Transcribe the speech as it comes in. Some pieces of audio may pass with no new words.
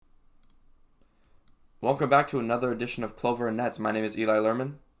Welcome back to another edition of Clover and Nets. My name is Eli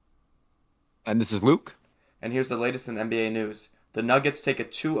Lerman, And this is Luke. and here's the latest in NBA news. The Nuggets take a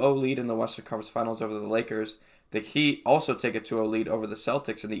 2-0 lead in the Western Conference Finals over the Lakers. The Heat also take a 2-0 lead over the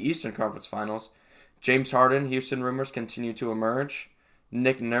Celtics in the Eastern Conference Finals. James Harden, Houston rumors continue to emerge.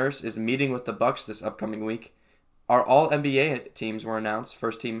 Nick Nurse is meeting with the Bucks this upcoming week. Our all NBA teams were announced,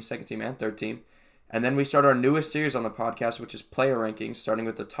 first team, second team, and third team. And then we start our newest series on the podcast, which is player rankings, starting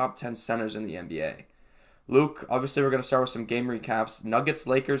with the top 10 centers in the NBA. Luke, obviously we're going to start with some game recaps.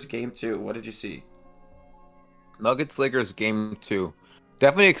 Nuggets-Lakers Game 2. What did you see? Nuggets Lakers game 2.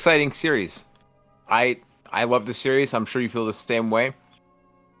 Definitely exciting series. I love the series. I'm sure you feel the same way.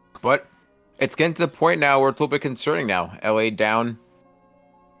 But it's getting to the point now where it's a little bit concerning now. LA down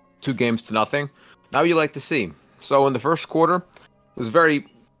 2-0. Now you like to see. So in the first quarter, it was very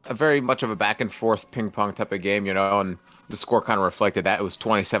much of a back and forth ping pong type of game, and the score kind of reflected that. It was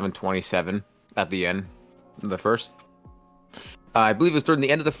 27-27 at the end of the first. I believe it was during the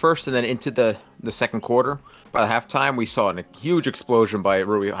end of the first and then into the second quarter. By the halftime, we saw a huge explosion by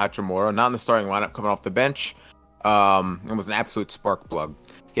Rui Hachimura, not in the starting lineup, coming off the bench. It was an absolute spark plug.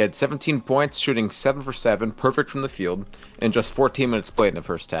 He had 17 points, shooting 7 for 7, perfect from the field, in just 14 minutes played in the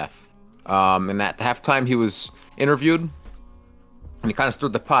first half. And at halftime, he was interviewed, and he kind of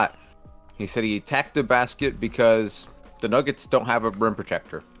stirred the pot. He said he attacked the basket because the Nuggets don't have a rim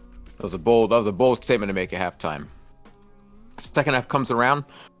protector. That was a bold statement to make at halftime. Second half comes around.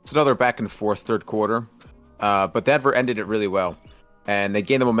 It's another back and forth third quarter. But Denver ended it really well. And they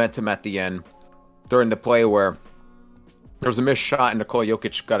gained the momentum at the end during the play where there was a missed shot and Nikola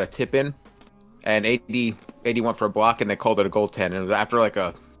Jokic got a tip in. And AD went for a block and they called it a goaltend. And it was after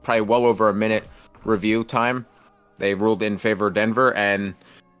probably well over a minute review time. They ruled in favor of Denver, and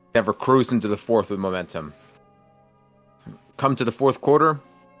Denver cruised into the fourth with momentum. Come to the fourth quarter,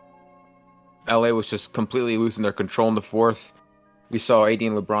 LA was just completely losing their control in the fourth. We saw AD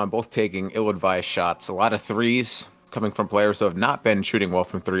and LeBron both taking ill-advised shots. A lot of threes coming from players who have not been shooting well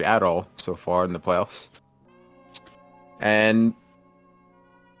from three at all so far in the playoffs. And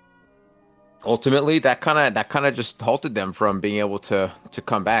ultimately, that kind of just halted them from being able to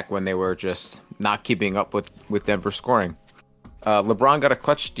come back when they were just not keeping up with Denver scoring. LeBron got a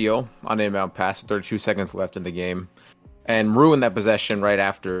clutch steal on an inbound pass, 32 seconds left in the game, and ruined that possession right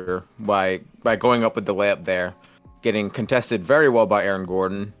after by going up with the layup there, getting contested very well by Aaron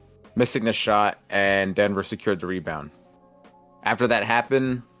Gordon, missing the shot, and Denver secured the rebound. After that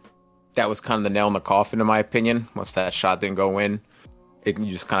happened, that was kind of the nail in the coffin, in my opinion. Once that shot didn't go in,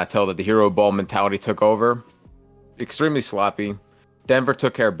 you just kind of tell that the hero ball mentality took over. Extremely sloppy. Denver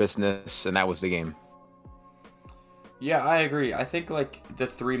took care of business, and that was the game. Yeah, I agree. I think the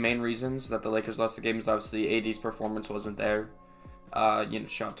three main reasons that the Lakers lost the game is obviously AD's performance wasn't there.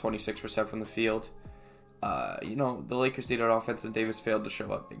 Shot 26% from the field. The Lakers needed offense, and Davis failed to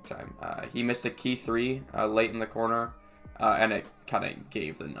show up big time. He missed a key three late in the corner, and it kind of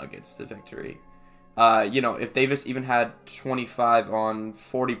gave the Nuggets the victory. If Davis even had 25 on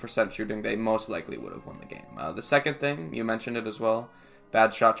 40% shooting, they most likely would have won the game. The second thing, you mentioned it as well,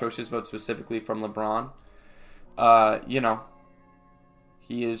 bad shot choices, but specifically from LeBron.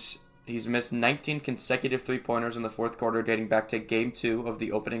 He's missed 19 consecutive three-pointers in the fourth quarter, dating back to Game 2 of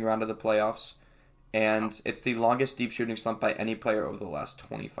the opening round of the playoffs. And it's the longest deep shooting slump by any player over the last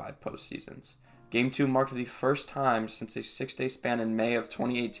 25 postseasons. Game 2 marked the first time since a 6-day span in May of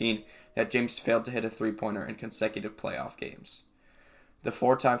 2018 that James failed to hit a three-pointer in consecutive playoff games. The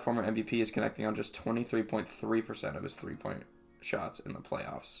four-time former MVP is connecting on just 23.3% of his three-point shots in the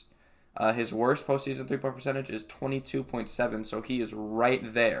playoffs. His worst postseason three-point percentage is 22.7, so he is right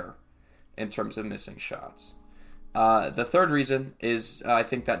there in terms of missing shots. The third reason is I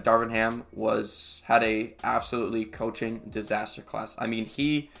think that Darvin Ham had a absolutely coaching disaster class. I mean,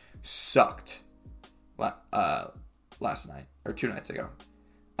 he sucked last night, or 2 nights ago.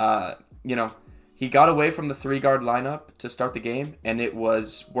 He got away from the three-guard lineup to start the game, and it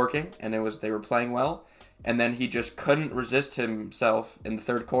was working, and they were playing well. And then he just couldn't resist himself in the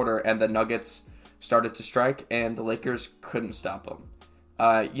third quarter, and the Nuggets started to strike, and the Lakers couldn't stop him.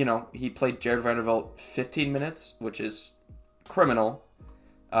 He played Jared Vanderbilt 15 minutes, which is criminal.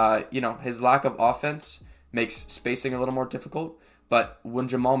 His lack of offense makes spacing a little more difficult, but when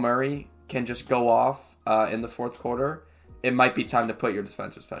Jamal Murray can just go off in the fourth quarter, it might be time to put your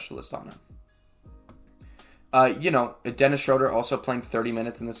defensive specialist on him. Dennis Schroeder also playing 30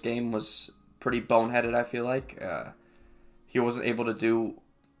 minutes in this game was pretty boneheaded, I feel like. He wasn't able to do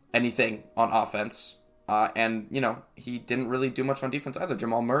anything on offense. And he didn't really do much on defense either.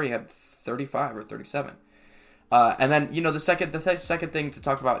 Jamal Murray had 35 or 37. And then, the second thing to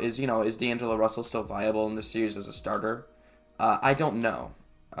talk about is, is D'Angelo Russell still viable in this series as a starter? I don't know.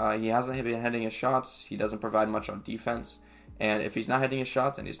 He hasn't been hitting his shots. He doesn't provide much on defense. And if he's not hitting his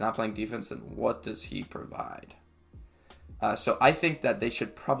shots and he's not playing defense, then what does he provide? So I think that they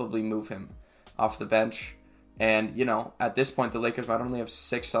should probably move him off the bench. And, at this point, the Lakers might only have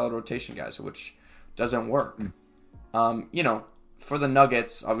 6 solid rotation guys, which doesn't work. For the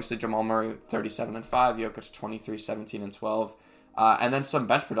Nuggets, obviously Jamal Murray, 37-5, Jokic, 23, 17, and 12. And then some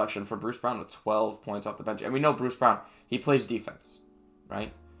bench production for Bruce Brown with 12 points off the bench. And we know Bruce Brown, he plays defense,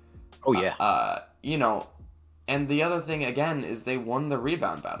 right? Oh, yeah. And the other thing, again, is they won the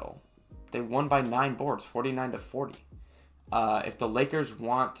rebound battle. They won by 9 boards, 49-40. If the Lakers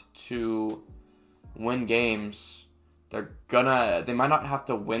want to win games, they might not have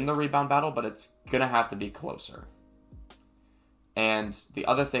to win the rebound battle, but it's going to have to be closer. And the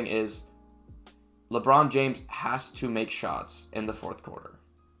other thing is, LeBron James has to make shots in the fourth quarter.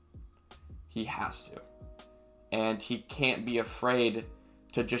 He has to. And he can't be afraid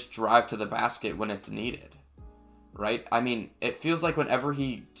to just drive to the basket when it's needed. Right? I mean, it feels like whenever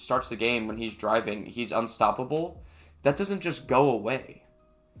he starts the game, when he's driving, he's unstoppable. That doesn't just go away.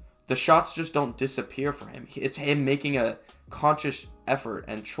 The shots just don't disappear for him. It's him making a conscious effort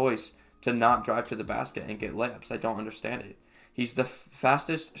and choice to not drive to the basket and get layups. I don't understand it. He's the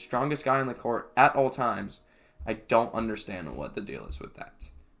fastest, strongest guy on the court at all times. I don't understand what the deal is with that.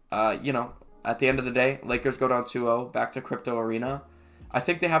 At the end of the day, Lakers go down 2-0, back to Crypto Arena. I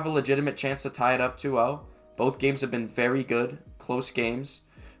think they have a legitimate chance to tie it up 2-0. Both games have been very good, close games.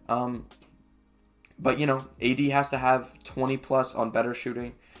 But AD has to have 20 plus on better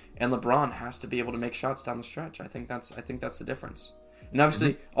shooting, and LeBron has to be able to make shots down the stretch. I think that's the difference. And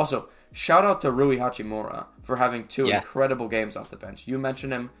obviously, also, shout out to Rui Hachimura for having 2 incredible games off the bench. You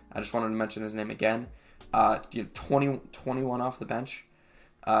mentioned him. I just wanted to mention his name again. 21 off the bench.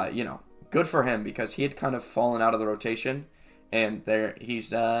 Good for him because he had kind of fallen out of the rotation, and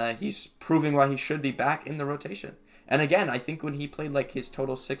he's proving why he should be back in the rotation. And again, I think when he played like his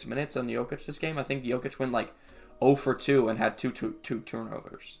total 6 minutes on Jokic this game, I think Jokic went like 0 for 2 and had two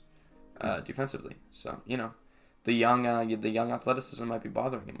turnovers defensively. So the young athleticism might be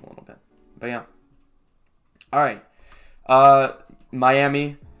bothering him a little bit. But yeah. All right.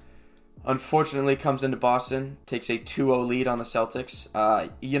 Miami, unfortunately, comes into Boston, takes a 2-0 lead on the Celtics. I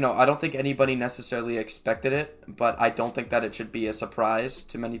don't think anybody necessarily expected it, but I don't think that it should be a surprise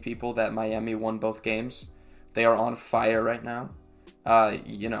to many people that Miami won both games. They are on fire right now.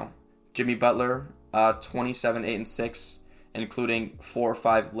 Jimmy Butler, 27, 8, and 6, including 4 or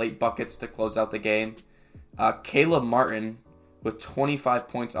 5 late buckets to close out the game. Caleb Martin with 25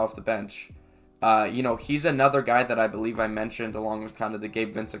 points off the bench. He's another guy that I believe I mentioned along with kind of the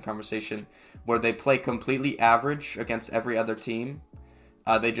Gabe Vincent conversation where they play completely average against every other team.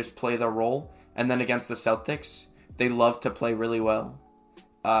 They just play their role. And then against the Celtics, they love to play really well.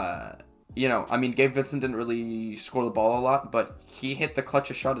 Gabe Vincent didn't really score the ball a lot, but he hit the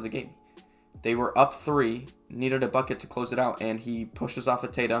clutchest shot of the game. They were up 3, needed a bucket to close it out, and he pushes off a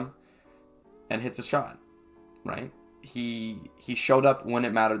Tatum and hits a shot. Right? He showed up when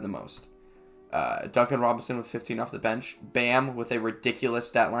it mattered the most. Duncan Robinson with 15 off the bench. Bam with a ridiculous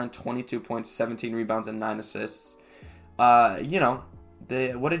stat line, 22 points, 17 rebounds, and 9 assists. What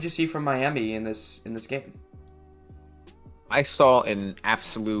did you see from Miami in this game? I saw an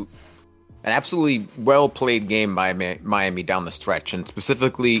absolutely well-played game by Miami down the stretch, and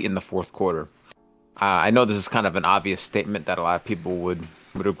specifically in the fourth quarter. I know this is kind of an obvious statement that a lot of people would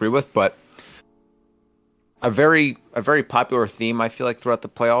agree with, but a very popular theme I feel like throughout the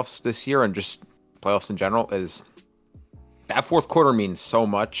playoffs this year and just playoffs in general is that fourth quarter means so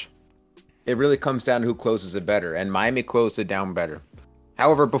much. It really comes down to who closes it better, and Miami closed it down better.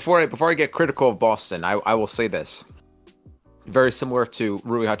 However, before I get critical of Boston, I will say this. Very similar to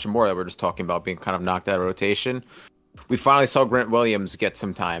Rui Hachimura that we were just talking about being kind of knocked out of rotation. We finally saw Grant Williams get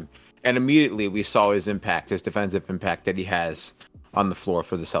some time, and immediately we saw his impact, his defensive impact that he has on the floor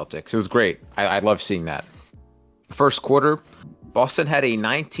for the Celtics. It was great. I love seeing that. First quarter, Boston had a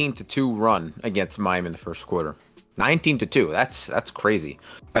 19-2 run against Miami in the first quarter. 19-2. That's crazy.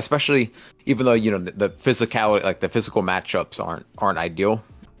 Especially even though the physicality, like the physical matchups aren't ideal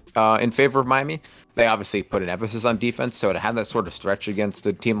in favor of Miami. They obviously put an emphasis on defense, so to have that sort of stretch against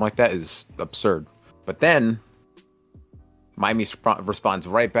a team like that is absurd. But then Miami responds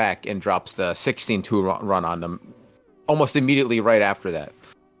right back and drops the 16-2 run on them almost immediately right after that.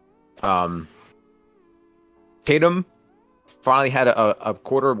 Tatum finally had a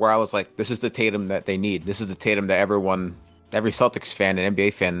quarter where I was like, this is the Tatum that they need. This is the Tatum that everyone every Celtics fan and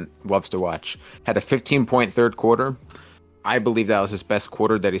NBA fan loves to watch. Had a 15-point third quarter. I believe that was his best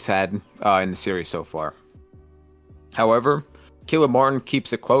quarter that he's had in the series so far. However, Caleb Martin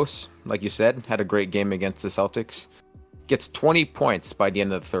keeps it close, like you said. Had a great game against the Celtics. Gets 20 points by the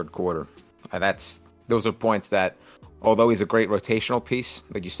end of the third quarter. Those are points that, although he's a great rotational piece,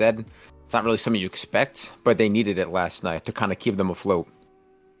 like you said, it's not really something you expect, but they needed it last night to kind of keep them afloat.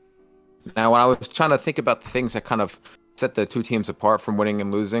 Now, when I was trying to think about the things that kind of set the two teams apart from winning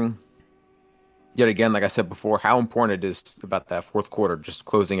and losing, yet again, like I said before, how important it is about that fourth quarter, just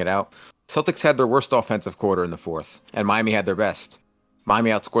closing it out. Celtics had their worst offensive quarter in the fourth, and Miami had their best.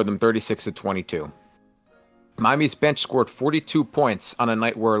 Miami outscored them 36-22. Miami's bench scored 42 points on a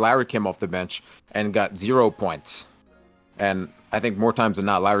night where Lowry came off the bench and got 0 points. And I think more times than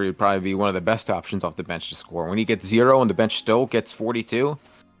not, Lowry would probably be one of the best options off the bench to score. When he gets 0 and the bench still gets 42,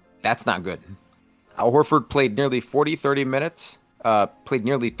 that's not good. Al Horford played nearly 30 minutes,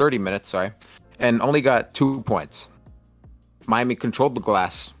 and only got 2 points. Miami controlled the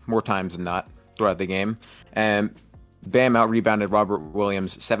glass more times than not throughout the game, and Bam out-rebounded Robert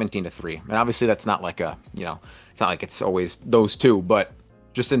Williams 17-3. And obviously that's not like it's not like it's always those two, but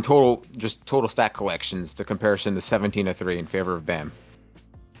just in total stat collections, the comparison to 17-3 in favor of Bam.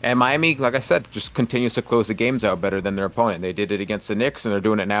 And Miami, like I said, just continues to close the games out better than their opponent. They did it against the Knicks, and they're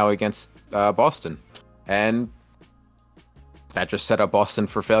doing it now against Boston. And that just set up Boston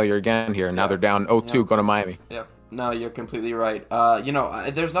for failure again here. Now they're down 0-2 going to Miami. Yeah. No, you're completely right.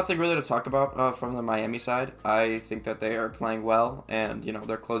 There's nothing really to talk about from the Miami side. I think that they are playing well, and,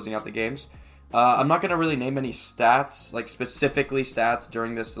 they're closing out the games. I'm not going to really name any stats, like specifically stats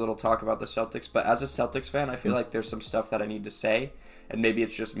during this little talk about the Celtics, but as a Celtics fan, I feel like there's some stuff that I need to say, and maybe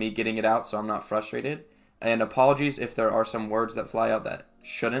it's just me getting it out so I'm not frustrated. And apologies if there are some words that fly out that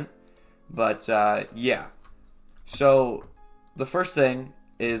shouldn't, but yeah. So the first thing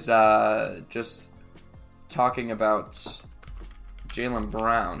is just talking about Jaylen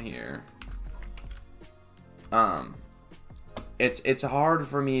Brown here. It's hard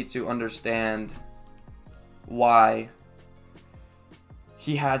for me to understand why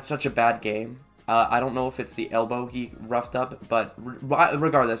he had such a bad game. I don't know if it's the elbow he roughed up, but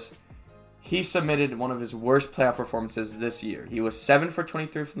regardless, he submitted one of his worst playoff performances this year. He was 7 for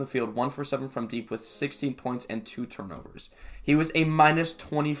 23 from the field, 1 for 7 from deep with 16 points and 2 turnovers. He was a minus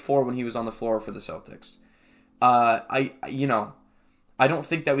 24 when he was on the floor for the Celtics. I don't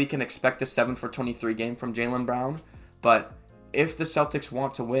think that we can expect a 7 for 23 game from Jaylen Brown, but if the Celtics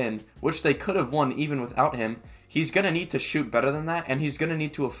want to win, which they could have won even without him, he's going to need to shoot better than that, and he's going to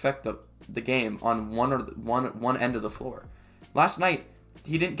need to affect the game on one end of the floor. Last night,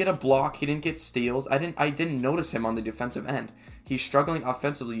 he didn't get a block, he didn't get steals. I didn't notice him on the defensive end. He's struggling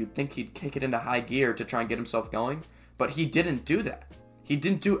offensively. You'd think he'd kick it into high gear to try and get himself going, but he didn't do that. He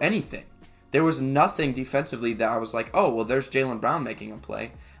didn't do anything. There was nothing defensively that I was like, oh, well, there's Jaylen Brown making a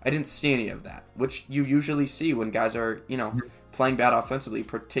play. I didn't see any of that, which you usually see when guys are, playing bad offensively,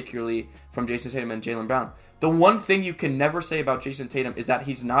 particularly from Jason Tatum and Jaylen Brown. The one thing you can never say about Jason Tatum is that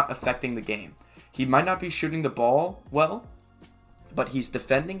he's not affecting the game. He might not be shooting the ball well, but he's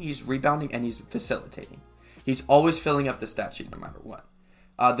defending, he's rebounding, and he's facilitating. He's always filling up the stat sheet no matter what.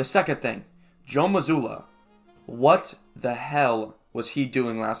 The second thing, Joe Mazzulla. What the hell was he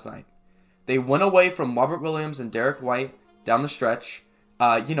doing last night? They went away from Robert Williams and Derek White down the stretch.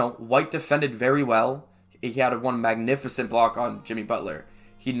 White defended very well. He had one magnificent block on Jimmy Butler.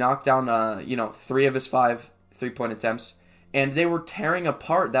 He knocked down, 3 of his 5 3-point attempts. And they were tearing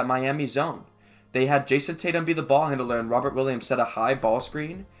apart that Miami zone. They had Jason Tatum be the ball handler and Robert Williams set a high ball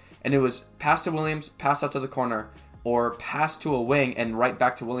screen. And it was pass to Williams, pass out to the corner, or pass to a wing and right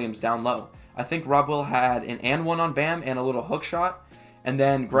back to Williams down low. I think Rob Will had an and one on Bam and a little hook shot. And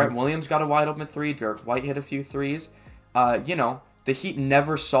then Grant Williams got a wide open 3. Derek White hit a few threes. The Heat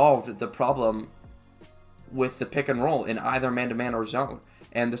never solved the problem with the pick and roll in either man-to-man or zone.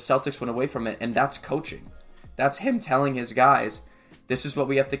 And the Celtics went away from it, and that's coaching. That's him telling his guys, this is what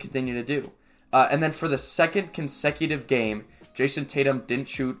we have to continue to do. And then for the second consecutive game, Jason Tatum didn't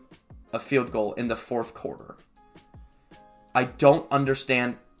shoot a field goal in the fourth quarter. I don't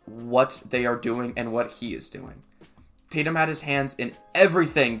understand what they are doing and what he is doing. Tatum had his hands in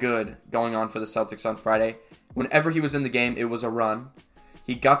everything good going on for the Celtics on Friday. Whenever he was in the game, it was a run.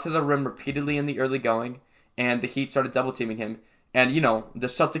 He got to the rim repeatedly in the early going, and the Heat started double-teaming him. And, the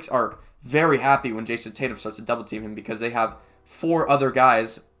Celtics are very happy when Jason Tatum starts to double-team him because they have 4 other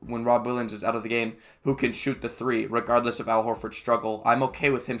guys, when Rob Williams is out of the game, who can shoot the 3, regardless of Al Horford's struggle. I'm okay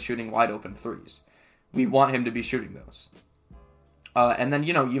with him shooting wide-open 3s. We want him to be shooting those. And then,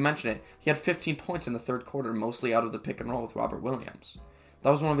 you mentioned it. He had 15 points in the third quarter, mostly out of the pick and roll with Robert Williams. That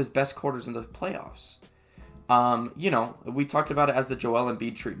was one of his best quarters in the playoffs. We talked about it as the Joel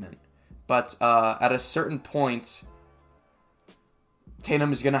Embiid treatment. But at a certain point,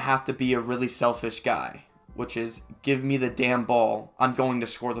 Tatum is going to have to be a really selfish guy, which is, give me the damn ball. I'm going to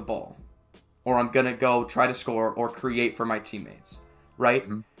score the ball. Or I'm going to go try to score or create for my teammates. Right?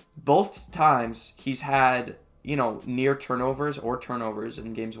 Mm-hmm. Both times he's had, near turnovers or turnovers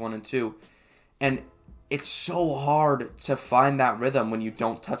in games 1 and 2. And it's so hard to find that rhythm when you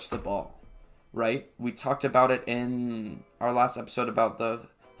don't touch the ball. Right? We talked about it in our last episode about the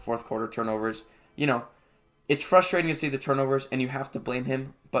fourth quarter turnovers. It's frustrating to see the turnovers, and you have to blame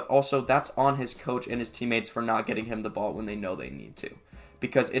him, but also that's on his coach and his teammates for not getting him the ball when they know they need to.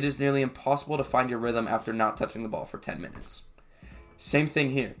 Because it is nearly impossible to find your rhythm after not touching the ball for 10 minutes. Same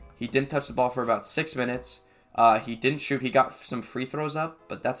thing here. He didn't touch the ball for about 6 minutes. He didn't shoot. He got some free throws up,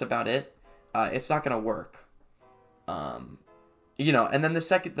 but that's about it. It's not going to work. And then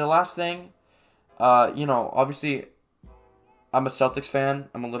the last thing, obviously, I'm a Celtics fan.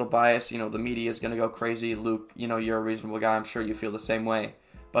 I'm a little biased. The media is going to go crazy. Luke, you're a reasonable guy. I'm sure you feel the same way.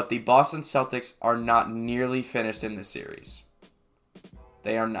 But the Boston Celtics are not nearly finished in this series.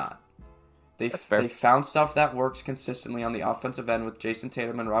 They are not. They found stuff that works consistently on the offensive end with Jason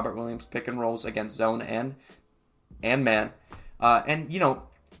Tatum and Robert Williams pick and rolls against zone and man.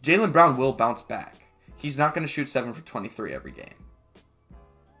 Jaylen Brown will bounce back. He's not going to shoot 7 for 23 every game.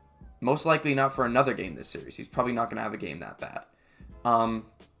 Most likely not for another game this series. He's probably not going to have a game that bad.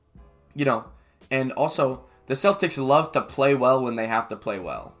 And also, the Celtics love to play well when they have to play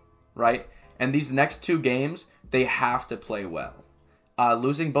well, right? And these next 2 games, they have to play well.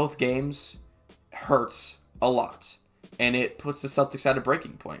 Losing both games hurts a lot. And it puts the Celtics at a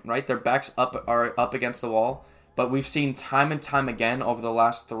breaking point, right? Their backs are up against the wall. But we've seen time and time again over the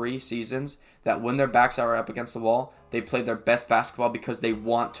last 3 seasons that when their backs are up against the wall, they play their best basketball because they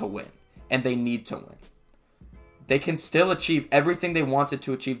want to win. And they need to win. They can still achieve everything they wanted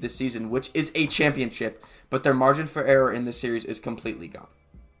to achieve this season, which is a championship, but their margin for error in this series is completely gone.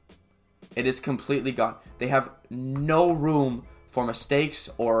 It is completely gone. They have no room for mistakes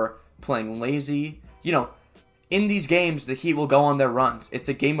or playing lazy. In these games, the Heat will go on their runs. It's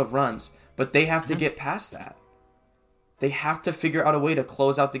a game of runs, but they have to get past that. They have to figure out a way to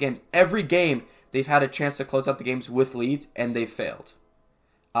close out the games. Every game, they've had a chance to close out the games with leads, and they failed.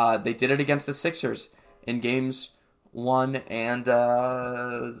 They did it against the Sixers in games 1 and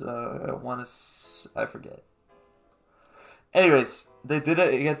I forget. Anyways, they did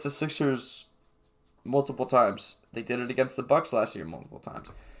it against the Sixers multiple times. They did it against the Bucks last year multiple times.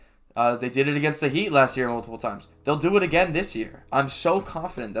 They did it against the Heat last year multiple times. They'll do it again this year. I'm so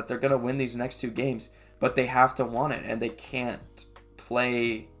confident that they're going to win these next 2 games, but they have to want it, and they can't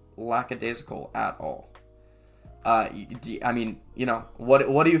play lackadaisical at all. What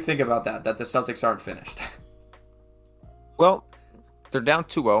do you think about that the Celtics aren't finished? Well, they're down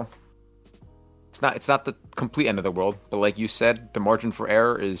 2-0. It's not the complete end of the world, but like you said, the margin for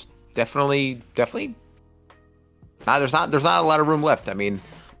error is definitely not, there's not a lot of room left.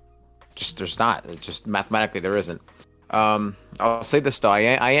 There's not. It's just mathematically there isn't. I'll say this though,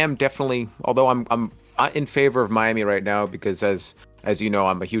 I am definitely, although I'm in favor of Miami right now because as you know,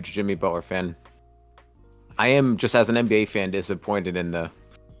 I'm a huge Jimmy Butler fan. I am, just as an NBA fan, disappointed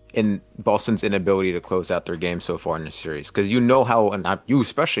in Boston's inability to close out their game so far in the series, because you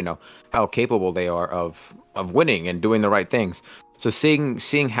especially know how capable they are of winning and doing the right things. So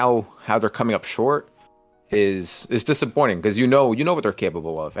seeing how they're coming up short is disappointing, because you know what they're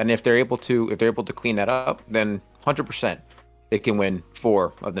capable of, and if they're able to clean that up, then 100% they can win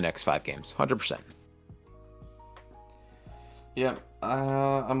 4 of the next 5 games. 100%. Yeah.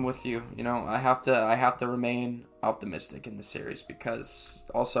 I'm with you. I have to remain optimistic in the series, because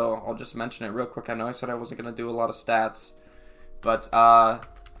also, I'll just mention it real quick. I know I said I wasn't going to do a lot of stats, but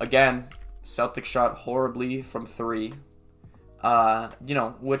again, Celtics shot horribly from 3.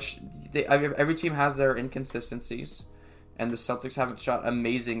 Which every team has their inconsistencies, and the Celtics haven't shot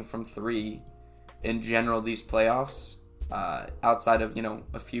amazing from 3 in general these playoffs, outside of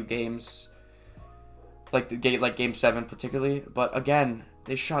a few games. Like Game 7 particularly. But again,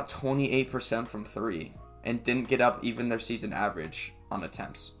 they shot 28% from 3 and didn't get up even their season average on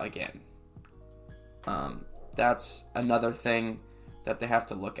attempts again. That's another thing that they have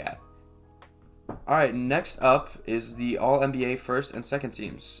to look at. Alright, next up is the All-NBA first and second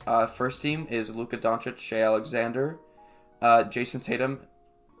teams. First team is Luka Doncic, Shai Alexander, Jason Tatum,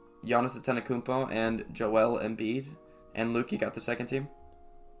 Giannis Antetokounmpo, and Joel Embiid. And Luke, you got the second team?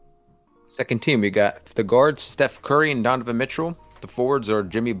 Second team, we got the guards, Steph Curry and Donovan Mitchell. The forwards are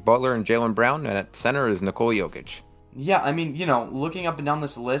Jimmy Butler and Jaylen Brown, and at center is Nikola Jokic. Yeah, I mean, looking up and down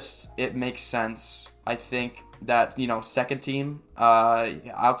this list, it makes sense. I think that, second team,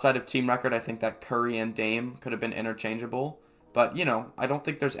 outside of team record, I think that Curry and Dame could have been interchangeable. But, I don't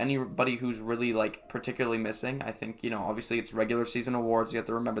think there's anybody who's really, particularly missing. I think, obviously it's regular season awards. You have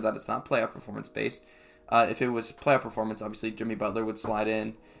to remember that it's not playoff performance based. If it was playoff performance, obviously Jimmy Butler would slide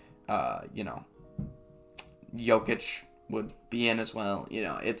in. Jokic would be in as well.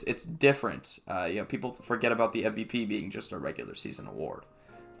 It's different. People forget about the MVP being just a regular season award.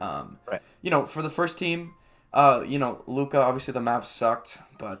 Right. For the first team, Luka, obviously the Mavs sucked,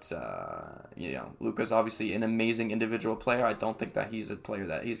 but Luka's obviously an amazing individual player. I don't think that he's a player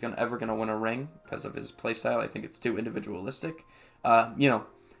that he's ever gonna win a ring because of his play style. I think it's too individualistic.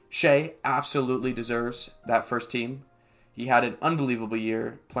 Shea absolutely deserves that first team. He had an unbelievable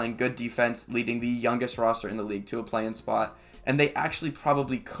year, playing good defense, leading the youngest roster in the league to a play-in spot, and they actually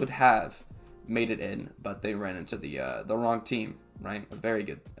probably could have made it in, but they ran into the wrong team, right? Very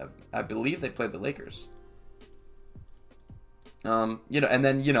good. I believe they played the Lakers. And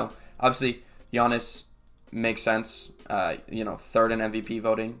then, obviously, Giannis makes sense, third in MVP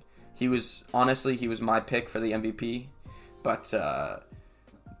voting. He was my pick for the MVP, but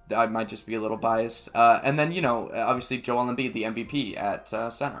I might just be a little biased. And then, obviously Joel Embiid, the MVP at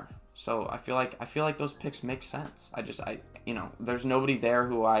center. So I feel like those picks make sense. There's nobody there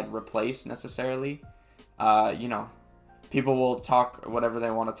who I'd replace necessarily. People will talk whatever they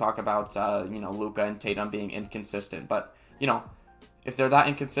want to talk about, Luka and Tatum being inconsistent. But, if they're that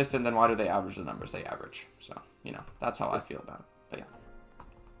inconsistent, then why do they average the numbers they average? So, that's how I feel about it. But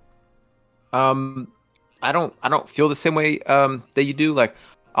yeah. I don't feel the same way that you do. Like,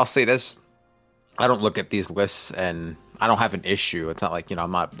 I'll say this: I don't look at these lists and I don't have an issue. It's not like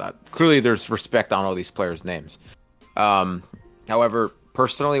I'm not clearly there's respect on all these players' names. However,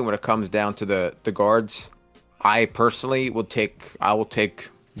 personally, when it comes down to the guards, I will take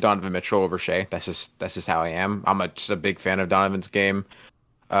Donovan Mitchell over Shea. That's just how I am. I'm just a big fan of Donovan's game.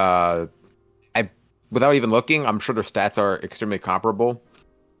 Without even looking, I'm sure their stats are extremely comparable,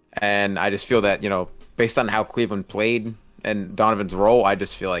 and I just feel that based on how Cleveland played and Donovan's role, I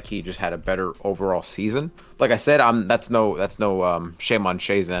just feel like he just had a better overall season. Like I said, that's no shame on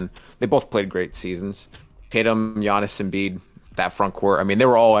Shea's end. They both played great seasons. Tatum, Giannis, Embiid, that front court. I mean, they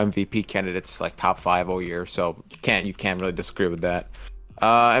were all MVP candidates, like top 5 all year. So you can't really disagree with that.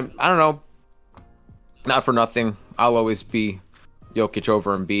 I don't know. Not for nothing, I'll always be Jokic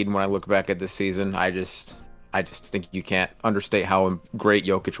over Embiid when I look back at this season. I just think you can't understate how great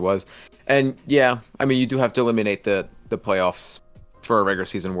Jokic was. And yeah, I mean, you do have to eliminate the playoffs for a regular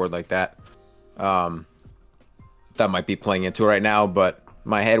season award like that. That might be playing into it right now, but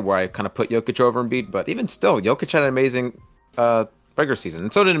my head where I kind of put Jokic over Embiid, but even still, Jokic had an amazing regular season,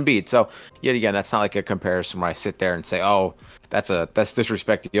 and so did Embiid. So yet again, that's not like a comparison where I sit there and say, "Oh, that's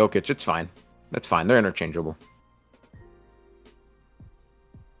disrespect to Jokic." It's fine. That's fine. They're interchangeable.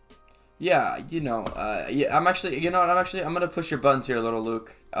 Yeah, I'm gonna push your buttons here a little,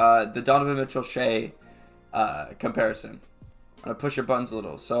 Luke. The Donovan Mitchell Shea comparison. I'm gonna push your buttons a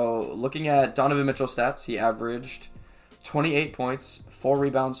little. So looking at Donovan Mitchell's stats, he averaged 28 points, 4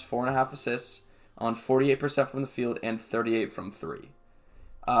 rebounds, 4.5 assists on 48% from the field and 38 from 3.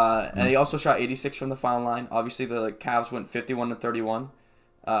 And he also shot 86 from the foul line. Obviously, the Cavs went 51-31.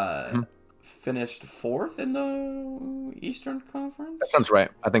 Finished 4th in the Eastern Conference. That sounds right.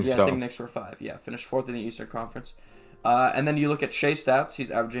 I think so. I think Knicks were 5. Yeah, finished 4th in the Eastern Conference. And then you look at Shea's stats.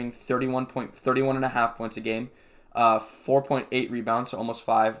 He's averaging 31.5 points a game, 4.8 rebounds, so almost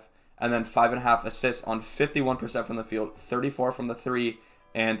 5, and then 5.5 assists on 51% from the field, 34 from the 3,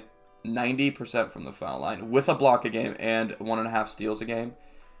 and 90% from the foul line, with a block a game and 1.5 steals a game.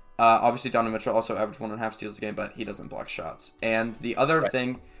 Obviously, Donovan Mitchell also averaged 1.5 steals a game, but he doesn't block shots. And the other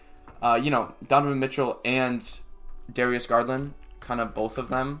thing, Donovan Mitchell and Darius Garland, kind of both of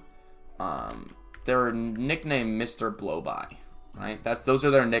them, they're nicknamed Mr. Blow-By, right? Those are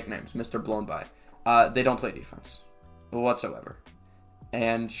their nicknames, Mr. Blown-By. They don't play defense whatsoever.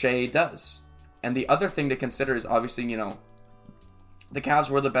 And Shea does. And the other thing to consider is obviously, the Cavs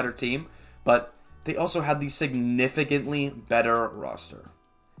were the better team, but they also had the significantly better roster.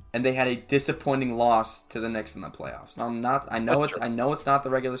 And they had a disappointing loss to the Knicks in the playoffs. Now, I know it's not the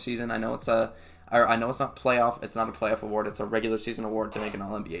regular season. I know it's not playoff. It's not a playoff award. It's a regular season award to make an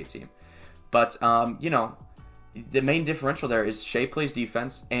All-NBA team. But the main differential there is Shea plays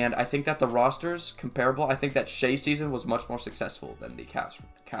defense, and I think that the roster's comparable. I think that Shea's season was much more successful than the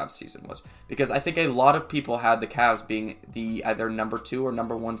Cavs season was, because I think a lot of people had the Cavs being the either number 2 or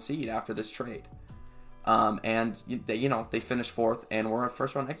number 1 seed after this trade. And they finished fourth and were a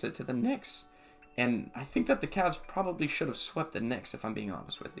first round exit to the Knicks. And I think that the Cavs probably should have swept the Knicks, if I'm being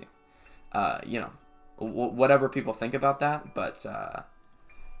honest with you. Whatever people think about that, but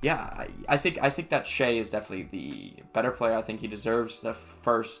yeah, I think that Shea is definitely the better player. I think he deserves the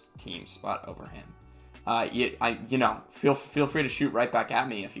first team spot over him. Feel free to shoot right back at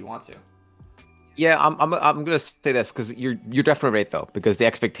me if you want to. Yeah, I'm gonna say this because you're definitely right though, because the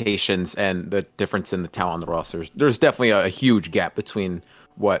expectations and the difference in the talent on the rosters, there's definitely a huge gap between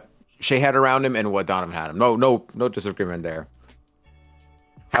what Shea had around him and what Donovan had him. No disagreement there.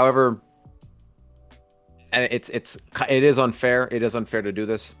 However, and it is unfair. It is unfair to do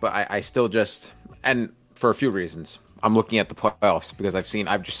this, but I still just, and for a few reasons, I'm looking at the playoffs because I've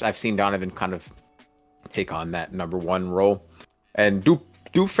seen Donovan kind of take on that number one role and do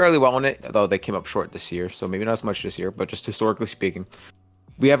fairly well in it, though they came up short this year, so maybe not as much this year, but just historically speaking,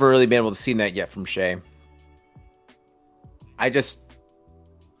 we haven't really been able to see that yet from Shea.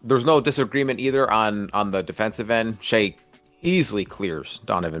 There's no disagreement either on the defensive end. Shea easily clears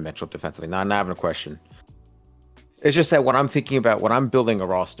Donovan Mitchell defensively, not having a question. It's just that when I'm thinking about when I'm building a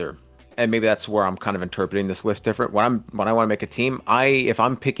roster, and maybe that's where I'm kind of interpreting this list different. When I want to make a team, if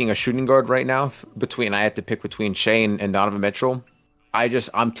I'm picking a shooting guard right now, I have to pick between Shea and Donovan Mitchell.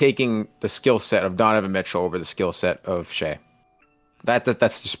 I'm taking the skill set of Donovan Mitchell over the skill set of Shea.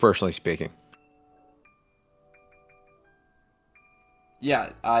 That's just personally speaking.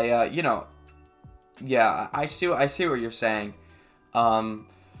 Yeah, I see what you're saying. I'm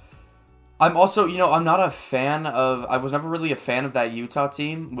also, I'm not a fan of. I was never really a fan of that Utah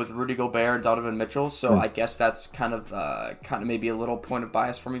team with Rudy Gobert and Donovan Mitchell. So I guess that's kind of maybe a little point of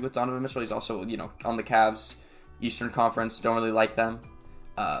bias for me with Donovan Mitchell. He's also, on the Cavs, Eastern Conference. Don't really like them.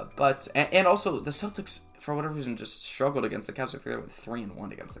 But also the Celtics, for whatever reason, just struggled against the Cavs. I think they went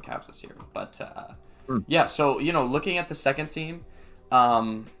 3-1 against the Cavs this year. But yeah, so looking at the second team,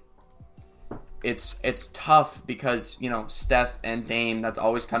 it's tough because Steph and Dame. That's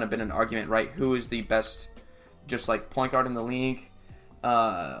always kind of been an argument, right? Who is the best, just like point guard in the league?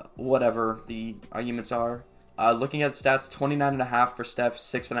 Whatever the arguments are. Looking at the stats, 29.5 for Steph,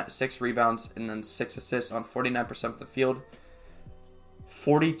 6 rebounds, and then 6 assists on 49% of the field.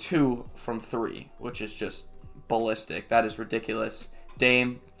 42 from 3, which is just ballistic. That is ridiculous.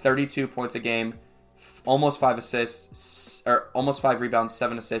 Dame, 32 points a game, almost 5 assists, or almost 5 rebounds,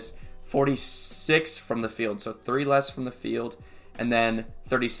 7 assists, 46 from the field, so 3 less from the field, and then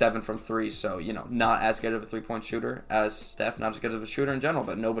 37 from 3. So, not as good of a 3-point shooter as Steph, not as good of a shooter in general,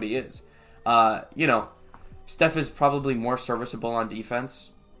 but nobody is. Steph is probably more serviceable on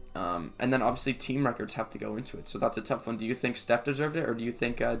defense. And then obviously team records have to go into it. So that's a tough one. Do you think Steph deserved it, or do you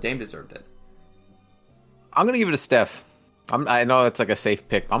think Dame deserved it? I'm going to give it to Steph. I know it's like a safe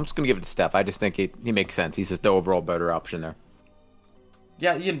pick. I'm just going to give it to Steph. I just think he makes sense. He's just the overall better option there.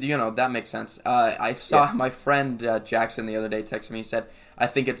 Yeah, that makes sense. I saw my friend Jackson the other day text me. He said, I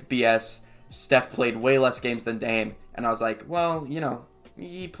think it's BS. Steph played way less games than Dame. And I was like, well,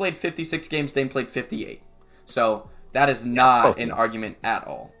 he played 56 games. Dame played 58. So that is not an argument at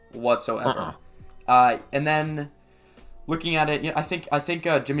all whatsoever. And then looking at it, I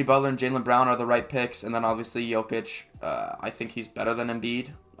think Jimmy Butler and Jaylen Brown are the right picks, and then obviously Jokic. I think he's better than Embiid.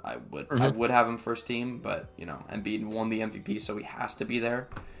 I would have him first team, but Embiid won the MVP, so he has to be there.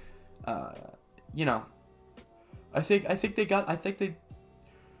 I think they got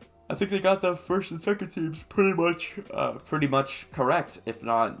the first and second teams pretty much correct, if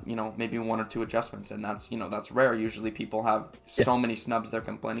not, maybe 1 or 2 adjustments, and that's rare. Usually people have so many snubs they're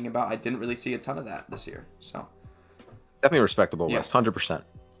complaining about. I didn't really see a ton of that this year, so definitely respectable, West, 100%.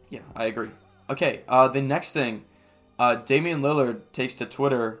 Yeah, I agree. Okay, the next thing, Damian Lillard takes to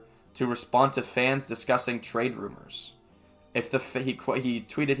Twitter to respond to fans discussing trade rumors. He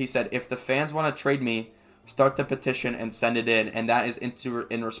tweeted, he said, "If the fans want to trade me, start the petition and send it in." And that is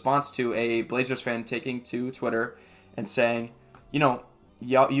in response to a Blazers fan taking to Twitter and saying,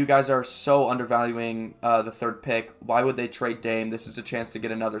 you guys are so undervaluing the third pick. Why would they trade Dame? This is a chance to get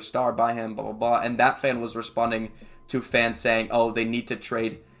another star by him, blah, blah, blah. And that fan was responding to fans saying, oh, they need to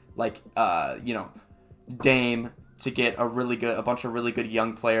trade, Dame to get a bunch of really good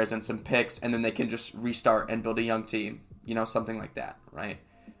young players and some picks, and then they can just restart and build a young team. Something like that, right?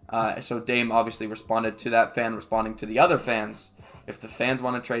 So Dame obviously responded to that fan, responding to the other fans. If the fans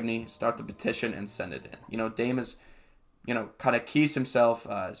want to trade me, start the petition and send it in. Dame is, kind of keys himself,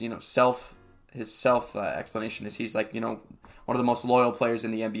 his self explanation is he's like, one of the most loyal players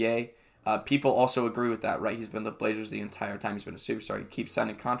in the NBA. People also agree with that, right? He's been the Blazers the entire time he's been a superstar. He keeps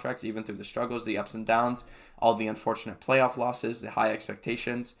signing contracts even through the struggles, the ups and downs, all the unfortunate playoff losses, the high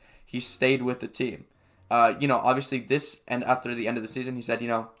expectations. He stayed with the team. Obviously this, and after the end of the season, he said,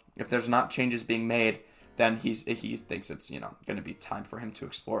 if there's not changes being made, then he thinks it's, going to be time for him to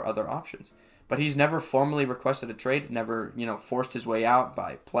explore other options. But he's never formally requested a trade, never, forced his way out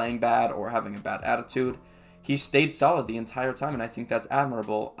by playing bad or having a bad attitude. He stayed solid the entire time, and I think that's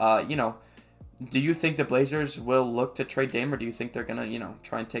admirable. Do you think the Blazers will look to trade Dame, or do you think they're going to,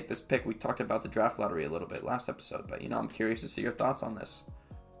 try and take this pick? We talked about the draft lottery a little bit last episode, but, I'm curious to see your thoughts on this.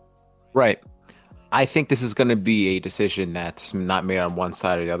 Right. I think this is going to be a decision that's not made on one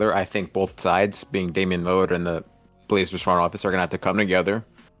side or the other. I think both sides, being Damian Lillard and the Blazers front office, are going to have to come together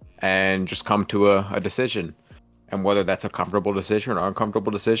and just come to a decision. And whether that's a comfortable decision or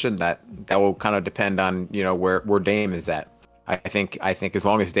uncomfortable decision, that will kind of depend on, where Dame is at. I think as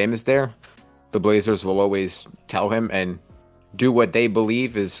long as Dame is there, the Blazers will always tell him and do what they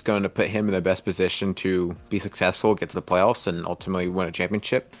believe is going to put him in the best position to be successful, get to the playoffs, and ultimately win a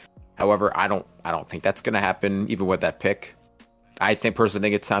championship. However, I don't think that's going to happen, even with that pick. I personally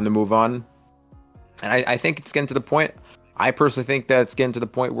think it's time to move on, and I think it's getting to the point. I personally think that it's getting to the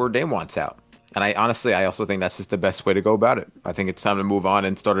point where Dame wants out, and I also think that's just the best way to go about it. I think it's time to move on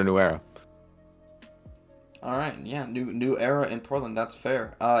and start a new era. All right, yeah, new era in Portland. That's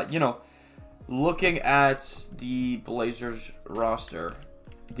fair. Looking at the Blazers roster,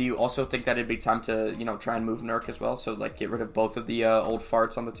 do you also think that it'd be time to, try and move Nurk as well? So, get rid of both of the old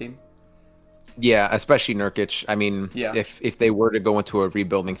farts on the team? Yeah, especially Nurkic. I mean, yeah. if they were to go into a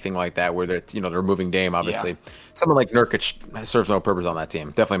rebuilding thing like that, where they're moving Dame, obviously, someone like Nurkic serves no purpose on that team.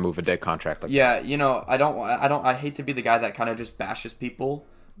 Definitely move a dead contract. I hate to be the guy that kind of just bashes people.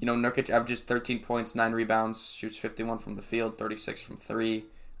 Nurkic averages 13 points, 9 rebounds, shoots 51 from the field, 36 from 3.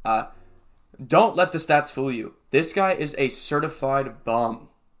 Don't let the stats fool you. This guy is a certified bum.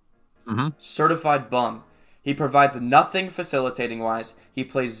 Mm-hmm. Certified bum. He provides nothing facilitating-wise. He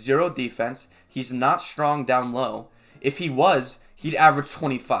plays zero defense. He's not strong down low. If he was, he'd average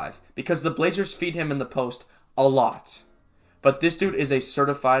 25 because the Blazers feed him in the post a lot. But this dude is a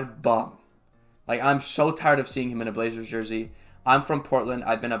certified bum. I'm so tired of seeing him in a Blazers jersey. I'm from Portland.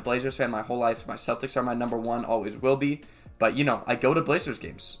 I've been a Blazers fan my whole life. My Celtics are my number one, always will be. But, I go to Blazers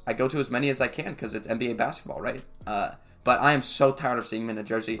games. I go to as many as I can because it's NBA basketball, right? But I am so tired of seeing him in a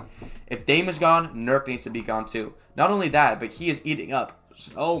jersey. If Dame is gone, Nurk needs to be gone too. Not only that, but he is eating up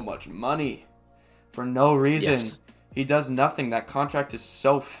so much money for no reason. Yes. He does nothing. That contract is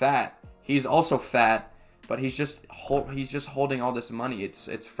so fat. He's also fat, but he's just holding all this money.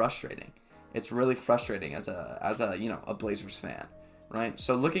 It's frustrating. It's really frustrating as a Blazers fan, right?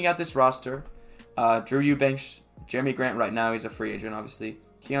 So looking at this roster, Drew Eubanks, Jeremy Grant right now, he's a free agent, obviously.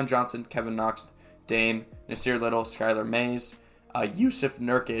 Keon Johnson, Kevin Knox, Dame, Nasir Little, Skylar Mays, Yusuf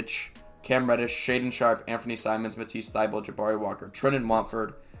Nurkic, Cam Reddish, Shaden Sharp, Anthony Simons, Matisse Thybulle, Jabari Walker, Trenton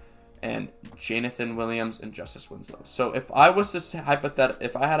Watford, and Jonathan Williams and Justice Winslow. So if I was to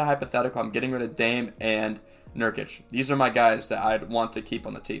if I had a hypothetical, I'm getting rid of Dame and Nurkic. These are my guys that I'd want to keep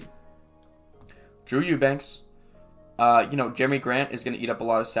on the team. Drew Eubanks, Jeremy Grant is going to eat up a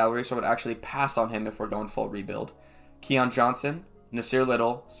lot of salary, so I would actually pass on him if we're going full rebuild. Keon Johnson, Nasir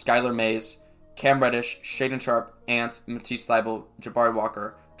Little, Skylar Mays, Cam Reddish, Shaden Sharp, Ant, Matisse Thybulle, Jabari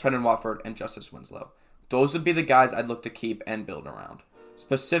Walker, Trenton Watford, and Justice Winslow. Those would be the guys I'd look to keep and build around.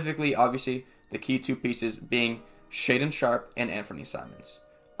 Specifically, obviously, the key two pieces being Shaden Sharp and Anthony Simons.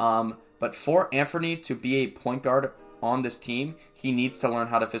 But for Anthony to be a point guard on this team, he needs to learn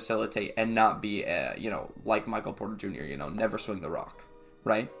how to facilitate and not be, like Michael Porter Jr., never swing the rock,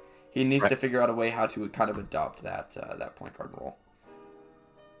 right? He needs to figure out a way how to kind of adopt that point guard role.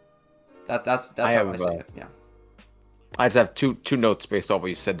 That's how I see it. Yeah. I just have two notes based off what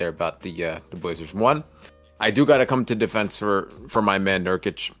you said there about the Blazers. One, I do got to come to defense for my man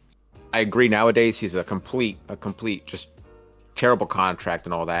Nurkic. I agree. Nowadays he's a complete just terrible contract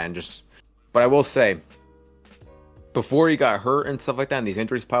and all that, but I will say, before he got hurt and stuff like that, and these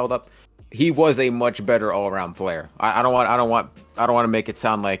injuries piled up, he was a much better all around player. I don't want to make it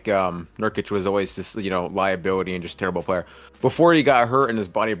sound like Nurkic was always this liability and just terrible player. Before he got hurt and his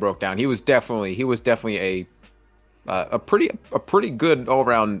body broke down, he was definitely a pretty good all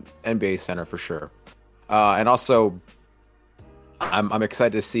around NBA center for sure. And also, I'm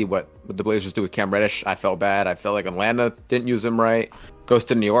excited to see what the Blazers do with Cam Reddish. I felt bad. I felt like Atlanta didn't use him right. Goes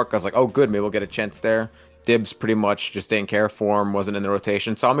to New York. I was like, oh good, maybe we'll get a chance there. Dibs pretty much just didn't care for him, wasn't in the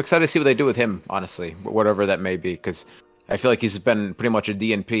rotation. So I'm excited to see what they do with him, honestly, whatever that may be, because I feel like he's been pretty much a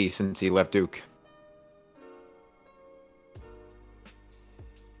DNP since he left Duke.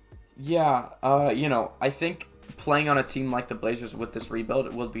 Yeah, I think playing on a team like the Blazers with this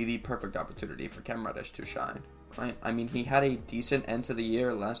rebuild will be the perfect opportunity for Cam Reddish to shine, right? I mean, he had a decent end to the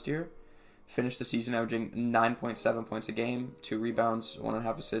year last year, Finished the season averaging 9.7 points a game, 2 rebounds,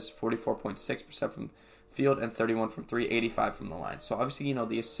 1.5 assists, 44.6% from field, and 31 from 3, 85 from the line. So obviously,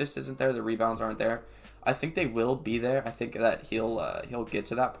 the assist isn't there, the rebounds aren't there. I think they will be there. I think that he'll get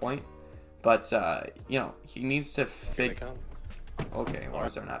to that point. But, he needs to figure... Okay, why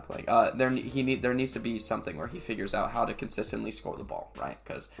is there not playing? There needs to be something where he figures out how to consistently score the ball, right?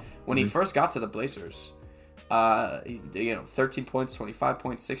 Because when he first got to the Blazers, 13 points, 25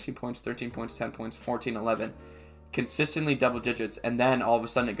 points, 16 points, 13 points, 10 points, 14, 11, consistently double digits, and then all of a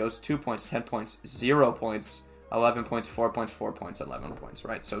sudden it goes 2 points, 10 points, 0 points, 11 points, 4 points, 4 points, 11 points,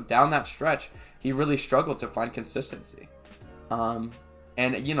 right? So down that stretch, he really struggled to find consistency. And,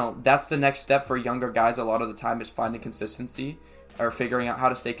 that's the next step for younger guys a lot of the time is finding consistency or figuring out how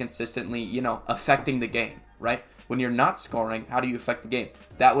to stay consistently, affecting the game, right? When you're not scoring, how do you affect the game?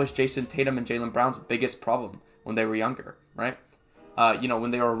 That was Jason Tatum and Jaylen Brown's biggest problem when they were younger, right?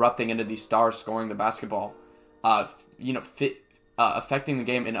 When they were erupting into these stars scoring the basketball, affecting the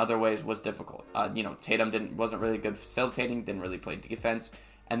game in other ways was difficult. Tatum wasn't really good facilitating, didn't really play defense.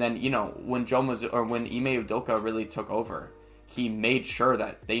 And then, when when Ime Udoka really took over, he made sure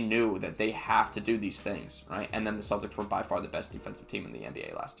that they knew that they have to do these things, right? And then the Celtics were by far the best defensive team in the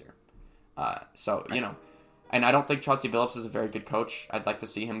NBA last year. And I don't think Chauncey Billups is a very good coach. I'd like to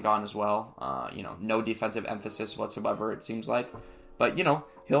see him gone as well. No defensive emphasis whatsoever, it seems like. But,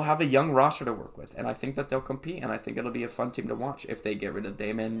 he'll have a young roster to work with, and I think that they'll compete, and I think it'll be a fun team to watch if they get rid of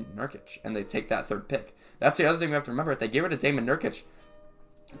Damon Nurkic and they take that third pick. That's the other thing we have to remember. If they get rid of Damon Nurkic,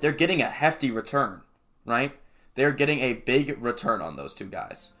 they're getting a hefty return, right? They're getting a big return on those two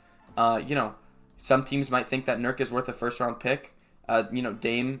guys. Some teams might think that Nurk is worth a first-round pick.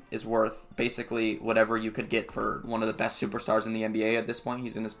 Dame is worth basically whatever you could get for one of the best superstars in the NBA at this point.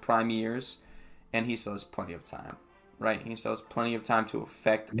 He's in his prime years, and he still has plenty of time, right? He still has plenty of time to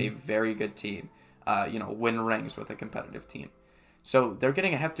affect a very good team, win rings with a competitive team. So they're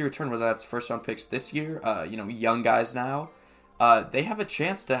getting a hefty return, whether that's first-round picks this year, young guys now. They have a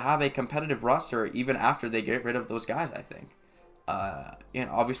chance to have a competitive roster even after they get rid of those guys, I think.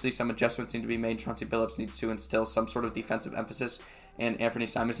 Obviously some adjustments need to be made. Chauncey Billups needs to instill some sort of defensive emphasis, and Anthony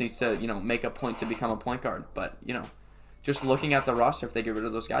Simons needs to, make a point to become a point guard. But, just looking at the roster, if they get rid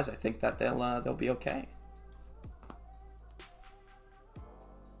of those guys, I think that they'll be okay.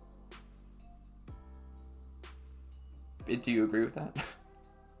 Do you agree with that?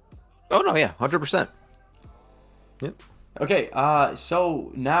 Oh, no, yeah, 100%. Yep. Okay,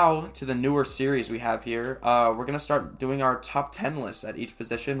 so now to the newer series we have here. We're going to start doing our top 10 lists at each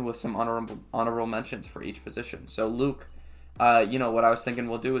position with some honorable mentions for each position. So, Luke, what I was thinking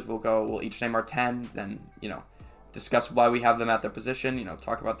we'll do is we'll each name our 10, then, discuss why we have them at their position,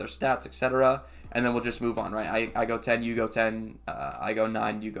 talk about their stats, etc., and then we'll just move on, right? I go 10, you go 10, I go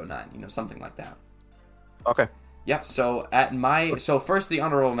 9, you go 9, something like that. Okay. Yeah, so first the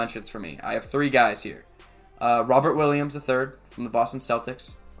honorable mentions for me. I have 3 guys here. Robert Williams III from the Boston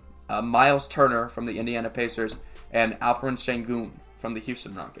Celtics, Miles Turner from the Indiana Pacers, and Alperen Sengun from the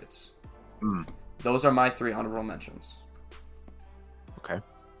Houston Rockets. Those are my 3 honorable mentions. Okay.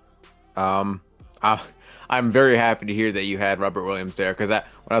 I'm very happy to hear that you had Robert Williams there, because when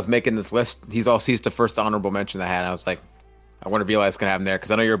I was making this list, he's the first honorable mention I had. And I was like, I wonder if Eli's going to have him there,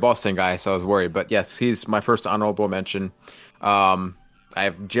 because I know you're a Boston guy, so I was worried. But yes, he's my first honorable mention. I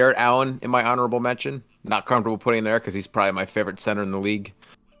have Jarrett Allen in my honorable mention. Not comfortable putting him there because he's probably my favorite center in the league.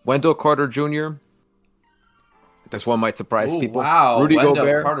 Wendell Carter Jr. This one might surprise people. Wow, Rudy Wendell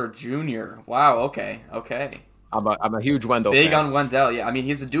Gobert. Carter Jr. Wow, okay. I'm a huge Wendell Big fan. on Wendell, yeah. I mean,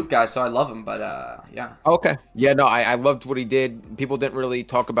 he's a Duke guy, so I love him, but yeah. Okay. Yeah, no, I loved what he did. People didn't really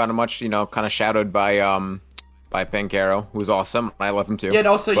talk about him much, kind of shadowed by Pancaro, who's awesome. I love him too. Yeah, and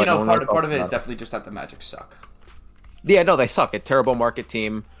also, part of it is him. definitely just that the Magic suck. Yeah, no, they suck. A terrible market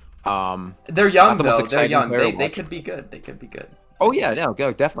team. They're young, though. They're young. They could be good. They could be good. Oh, yeah, no,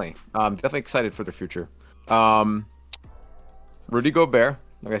 definitely. Definitely excited for the future. Rudy Gobert,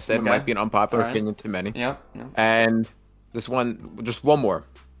 like I said, might be an unpopular opinion to many. Yeah. And this one, just one more.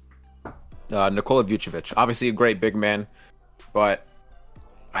 Nikola Vucevic. Obviously a great big man, but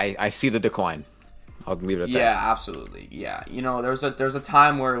I see the decline. I'll leave it at that. Yeah, absolutely. Yeah, there's a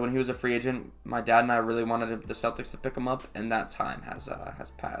time where when he was a free agent, my dad and I really wanted the Celtics to pick him up, and that time has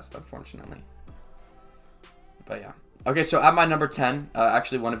passed, unfortunately. But yeah. Okay, so at my number 10,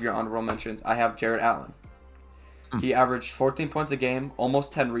 actually one of your honorable mentions, I have Jarrett Allen. He averaged 14 points a game,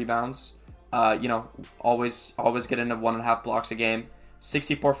 almost 10 rebounds. Always get into 1.5 blocks a game.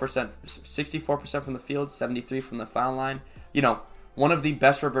 64% from the field, 73% from the foul line. one of the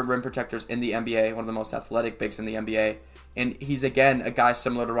best rim protectors in the NBA, one of the most athletic bigs in the NBA. And he's, again, a guy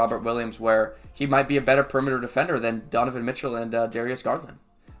similar to Robert Williams where he might be a better perimeter defender than Donovan Mitchell and Darius Garland.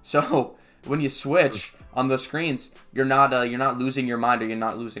 So when you switch on the screens, you're not losing your mind or you're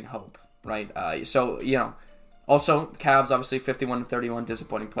not losing hope, right? Also, Cavs, obviously, 51-31,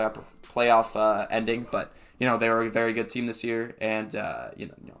 disappointing playoff ending, but, they were a very good team this year, and,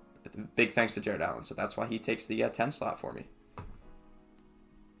 big thanks to Jared Allen, so that's why he takes the 10 slot for me.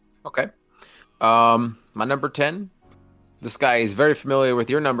 Okay. My number 10, this guy is very familiar with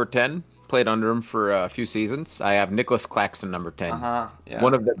your number 10, played under him for a few seasons. I have Nicholas Claxton, number 10. Yeah.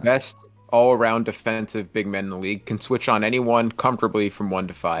 One of the best all-around defensive big men in the league, can switch on anyone comfortably from 1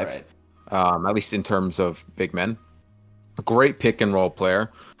 to 5. Right. At least in terms of big men. Great pick and roll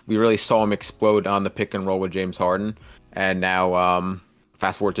player. We really saw him explode on the pick and roll with James Harden. And now,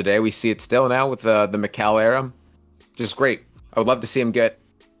 fast forward today, we see it still now with the McCall era. Just great. I would love to see him get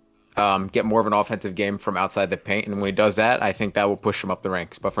more of an offensive game from outside the paint. And when he does that, I think that will push him up the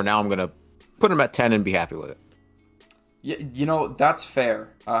ranks. But for now, I'm going to put him at 10 and be happy with it. Yeah, that's fair.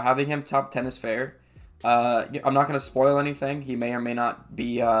 Having him top 10 is fair. I'm not going to spoil anything. He may or may not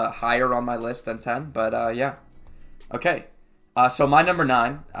be higher on my list than 10, but yeah. Okay. So my number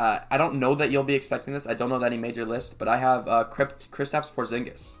 9, I don't know that you'll be expecting this. I don't know that he made your list, but I have Kristaps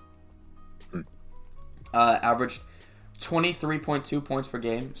Porzingis. Averaged 23.2 points per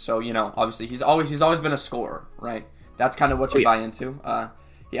game. So, obviously he's always been a scorer, right? That's kind of what you buy into.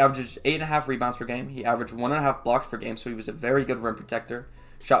 He averages 8.5 rebounds per game. He averaged 1.5 blocks per game, so he was a very good rim protector.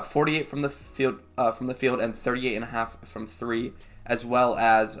 Shot 48 from the field and 38.5 from 3, as well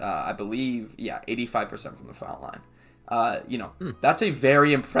as I believe 85% from the foul line. That's a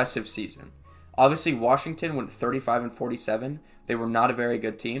very impressive season. Obviously, Washington went 35-47. They were not a very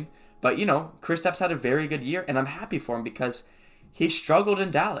good team, but Kristaps had a very good year, and I'm happy for him because he struggled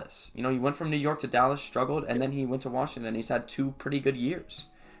in Dallas. He went from New York to Dallas, struggled, and then he went to Washington, and he's had 2 pretty good years.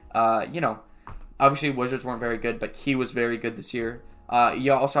 Obviously Wizards weren't very good, but he was very good this year.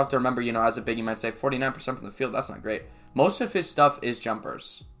 You also have to remember, as a big, you might say 49% from the field. That's not great. Most of his stuff is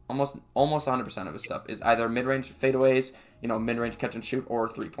jumpers. Almost 100% of his stuff is either mid-range fadeaways, mid-range catch and shoot, or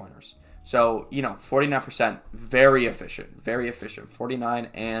 3-pointers. So, 49%, very efficient. 49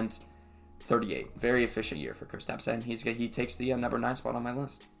 and 38. Very efficient year for Kristaps, and he takes the number 9 spot on my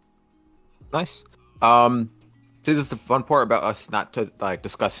list. Nice. See, this is the fun part about us not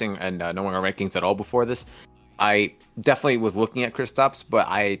discussing and knowing our rankings at all before this. I definitely was looking at Kristaps, but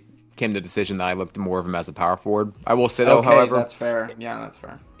I came to the decision that I looked more of him as a power forward. I will say, though, however... that's fair. Yeah, that's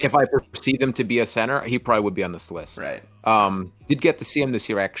fair. If I perceived him to be a center, he probably would be on this list. Right. Did get to see him this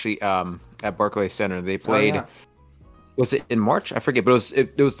year, actually, at Barclays Center. They played... Oh, yeah. Was it in March? I forget, but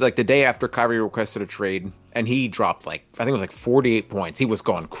it was like the day after Kyrie requested a trade, and he dropped I think it was 48 points. He was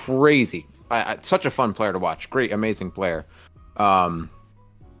going crazy. Such a fun player to watch. Great, amazing player. But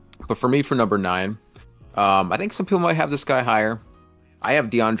for me, for number 9, I think some people might have this guy higher. I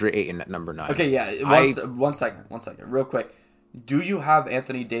have DeAndre Ayton at number 9. Okay, yeah. One second, real quick. Do you have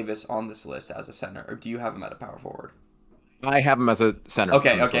Anthony Davis on this list as a center, or do you have him at a power forward? I have him as a center.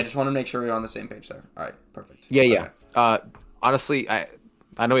 Okay. Just want to make sure we're on the same page there. All right, perfect. Yeah. Okay. Honestly, I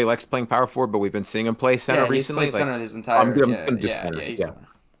know he likes playing power forward, but we've been seeing him play center recently. He's played center his entire. Yeah.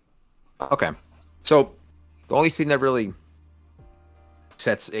 Okay. So the only thing that really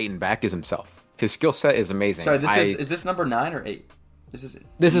sets Ayton back is himself. His skill set is amazing. Sorry, is this number 9 or 8? This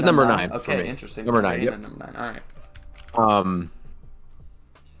is number 9. Okay, interesting. Number 9. Yep. Number 9. All right.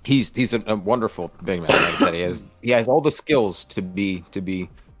 He's a wonderful big man. Like I said, he has all the skills to be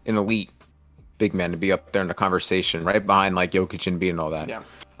an elite big man, to be up there in the conversation, right behind Jokic and Embiid and all that. Yeah.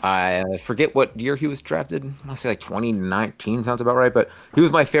 I forget what year he was drafted. I want to say 2019 sounds about right, but he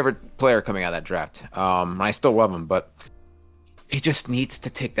was my favorite player coming out of that draft. I still love him, but he just needs to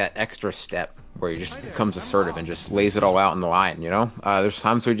take that extra step where he just becomes assertive and just lays it all out on the line, There's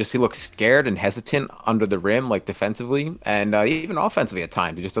times where he looks scared and hesitant under the rim, defensively, and even offensively at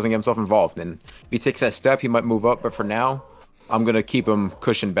times. He just doesn't get himself involved. And if he takes that step, he might move up, but for now, I'm going to keep him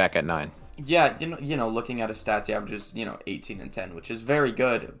cushioned back at 9. Yeah, looking at his stats, he averages, 18 and 10, which is very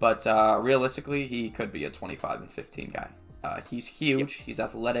good, but realistically, he could be a 25 and 15 guy. He's huge, He's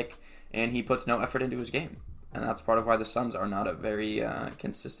athletic, and he puts no effort into his game. And that's part of why the Suns are not a very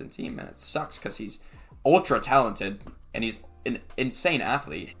consistent team. And it sucks because he's ultra talented and he's an insane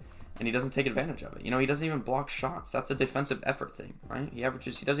athlete, and he doesn't take advantage of it. He doesn't even block shots. That's a defensive effort thing, right? He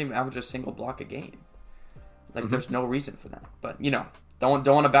doesn't even average a single block a game. There's no reason for that. But don't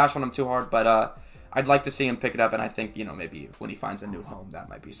want to bash on him too hard. But I'd like to see him pick it up, and I think maybe when he finds a new home, that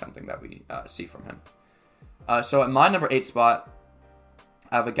might be something that we see from him. So at my number 8 spot,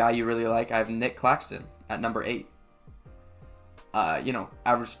 I have a guy you really like. I have Nick Claxton at number 8.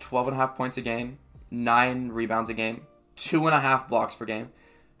 Averaged 12.5 points a game, 9 rebounds a game, 2.5 blocks per game.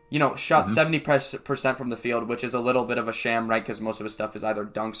 Shot 70% from the field, which is a little bit of a sham, right? Because most of his stuff is either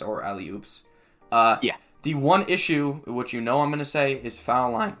dunks or alley-oops. Yeah. The one issue, which I'm going to say, is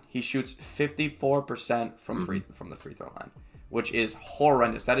foul line. He shoots 54% from the free throw line, which is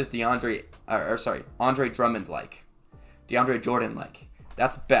horrendous. That is Andre Drummond-like. DeAndre Jordan-like.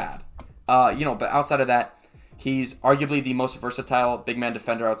 That's bad. But outside of that, he's arguably the most versatile big man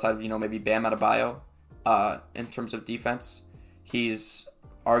defender outside of, maybe Bam Adebayo in terms of defense. He's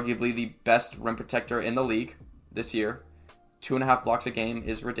arguably the best rim protector in the league this year. 2.5 blocks a game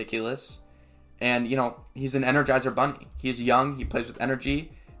is ridiculous. And, he's an Energizer bunny. He's young. He plays with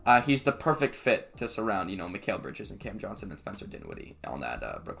energy. He's the perfect fit to surround, Mikal Bridges and Cam Johnson and Spencer Dinwiddie on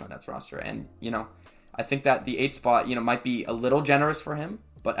that Brooklyn Nets roster. And, I think that the 8 spot, might be a little generous for him.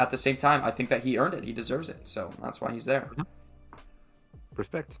 But at the same time, I think that he earned it. He deserves it. So that's why he's there.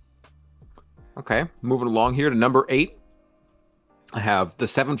 Respect. Okay, moving along here to number 8. I have the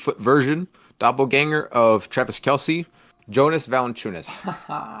 7-foot version, doppelganger of Travis Kelce, Jonas Valanciunas.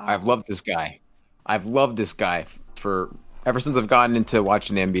 I've loved this guy. I've loved this guy for ever since I've gotten into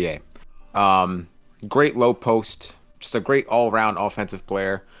watching the NBA. Great low post, just a great all-around offensive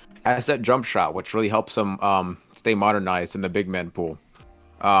player. Has that jump shot, which really helps him stay modernized in the big man pool.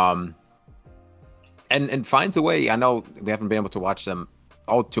 And finds a way. I know we haven't been able to watch them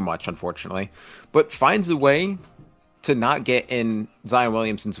all too much, unfortunately, but finds a way to not get in Zion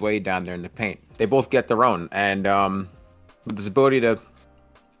Williamson's way down there in the paint. They both get their own, and with this ability to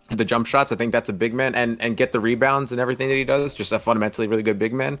the jump shots, I think that's a big man, and get the rebounds and everything that he does. Just a fundamentally really good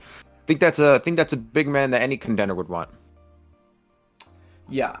big man. I think that's a big man that any contender would want.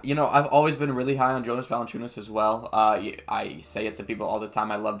 Yeah, I've always been really high on Jonas Valanciunas as well. I say it to people all the time.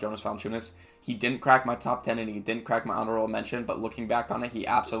 I love Jonas Valanciunas. He didn't crack my top 10 and he didn't crack my honorable mention, but looking back on it, he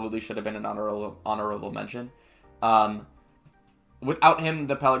absolutely should have been an honorable mention. Without him,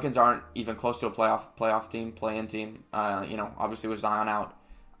 the Pelicans aren't even close to a playoff team, play-in team. Obviously with Zion out.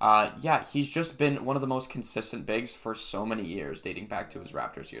 He's just been one of the most consistent bigs for so many years, dating back to his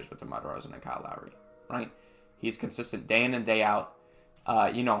Raptors years with DeMar DeRozan and Kyle Lowry, right? He's consistent day in and day out.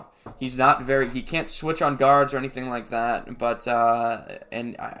 He's not he can't switch on guards or anything like that, but,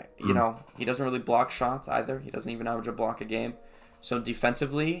 he doesn't really block shots either. He doesn't even average a block a game. So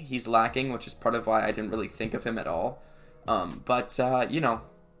defensively, he's lacking, which is part of why I didn't really think of him at all.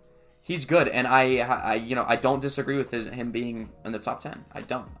 He's good, and I don't disagree with him being in the top 10. I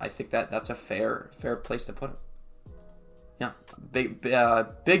don't. I think that's a fair place to put him. Yeah, big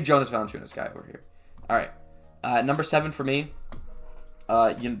Jonas Valanciunas guy over here. All right, number 7 for me.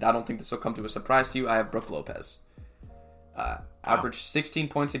 I don't think this will come to a surprise to you. I have Brook Lopez. Averaged 16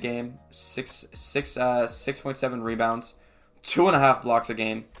 points a game, 6.7 rebounds, 2.5 blocks a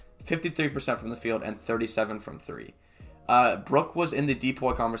game, 53% from the field, and 37 from 3. Brook was in the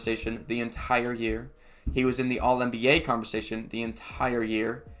DPOY conversation the entire year. He was in the All-NBA conversation the entire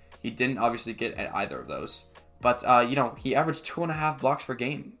year. He didn't obviously get at either of those. But, he averaged 2.5 blocks per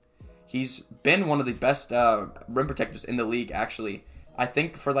game. He's been one of the best rim protectors in the league, actually. I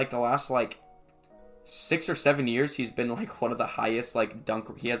think for, the last, 6 or 7 years, he's been, one of the highest,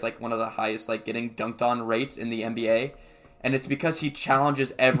 he has, one of the highest, getting dunked on rates in the NBA. And it's because he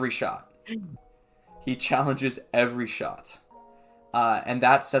challenges every shot. He challenges every shot. And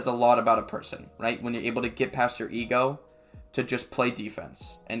that says a lot about a person, right? When you're able to get past your ego to just play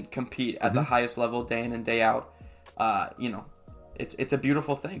defense and compete at the highest level day in and day out, it's a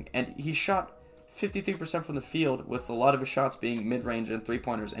beautiful thing. And he shot 53% from the field, with a lot of his shots being mid-range and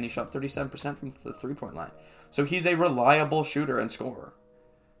three-pointers, and he shot 37% from the three-point line. So he's a reliable shooter and scorer.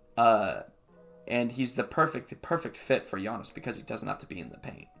 And he's the perfect fit for Giannis because he doesn't have to be in the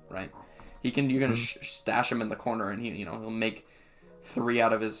paint, right? You're gonna stash him in the corner, and he'll make 3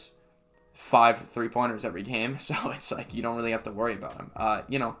 out of his 5 3-pointers every game. So it's you don't really have to worry about him.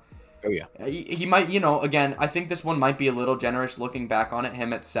 Oh yeah. He might, again, I think this one might be a little generous looking back on it,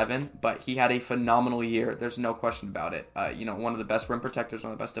 him at 7, but he had a phenomenal year. There's no question about it. One of the best rim protectors,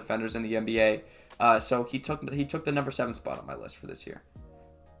 one of the best defenders in the NBA. So he took the number 7 spot on my list for this year.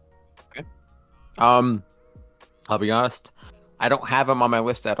 Okay. I'll be honest, I don't have him on my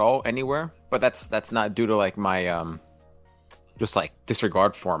list at all anywhere, but that's not due to my just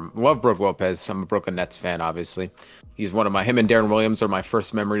disregard for him. Love Brook Lopez. I'm a Brooklyn Nets fan, obviously. He's him and Darren Williams are my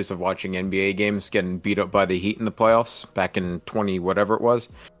first memories of watching NBA games, getting beat up by the Heat in the playoffs back in 20 whatever it was.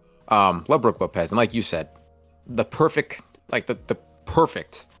 Love Brook Lopez, and like you said, the perfect the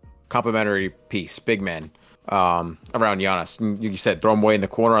perfect complementary piece, big man. around Giannis. And you said throw him away in the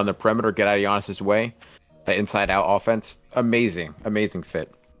corner on the perimeter, get out of Giannis's way. That inside-out offense, amazing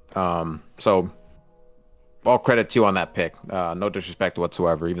fit. So all credit to you on that pick. No disrespect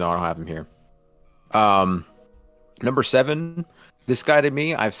whatsoever, even though I don't have him here. Number 7, this guy to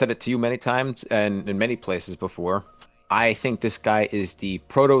me, I've said it to you many times and in many places before. I think this guy is the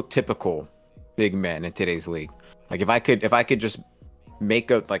prototypical big man in today's league. Like if I could just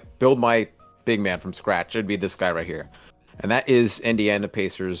build my big man from scratch, it'd be this guy right here. And that is Indiana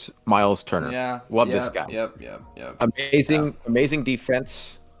Pacers, Miles Turner. Yeah. Love this guy. Yep. Amazing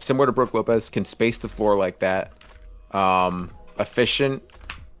defense. Similar to Brook Lopez, can space the floor like that. Efficient,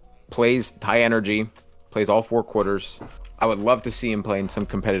 plays high energy, plays all 4 quarters. I would love to see him play in some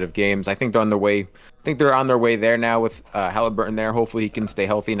competitive games. I think they're on their way. They're on their way there now with Halliburton there. Hopefully he can stay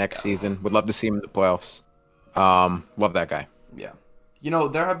healthy next season. Would love to see him in the playoffs. Love that guy. Yeah.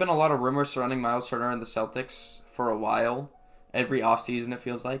 There have been a lot of rumors surrounding Miles Turner and the Celtics for a while. Every offseason, it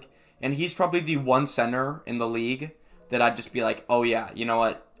feels like. And he's probably the one center in the league that I'd just be like, oh yeah, you know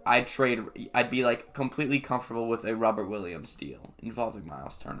what? I'd be like completely comfortable with a Robert Williams deal involving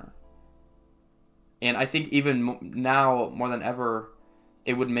Miles Turner. And I think even now, more than ever,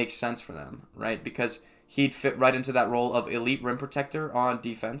 it would make sense for them, right? Because he'd fit right into that role of elite rim protector on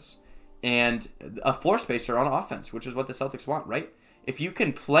defense and a floor spacer on offense, which is what the Celtics want, right? If you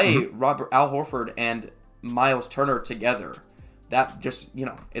can play Al Horford and Miles Turner together, that just,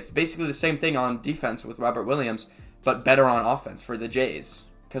 it's basically the same thing on defense with Robert Williams, but better on offense for the Jays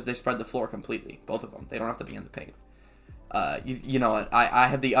because they spread the floor completely, both of them. They don't have to be in the paint. You know what? I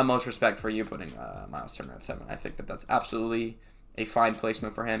have the utmost respect for you putting Miles Turner at 7. I think that's absolutely a fine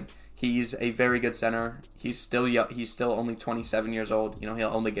placement for him. He's a very good center. He's still young. He's still only 27 years old.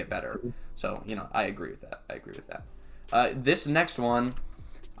 He'll only get better. So, I agree with that. This next one,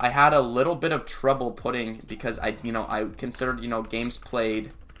 I had a little bit of trouble putting because I considered, games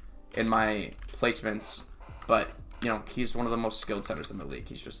played in my placements, but, he's one of the most skilled centers in the league.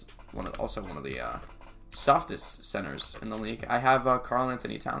 He's just also one of the softest centers in the league. I have Karl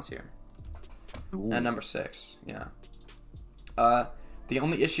Anthony Towns here. Ooh. At number 6, yeah. The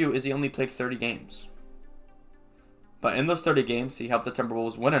only issue is he only played 30 games. But in those 30 games, he helped the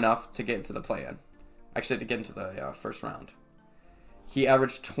Timberwolves win enough to get into the play-in. Actually, to get into the first round. He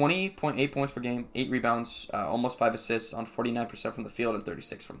averaged 20.8 points per game, 8 rebounds, almost 5 assists on 49% from the field and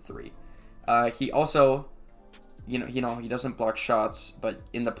 36 from 3. He also, he doesn't block shots, but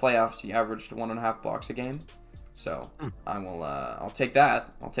in the playoffs, he averaged 1.5 blocks a game. So I'll take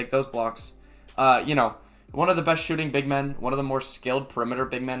that. I'll take those blocks. One of the best shooting big men, one of the more skilled perimeter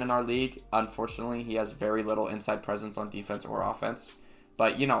big men in our league. Unfortunately, he has very little inside presence on defense or offense.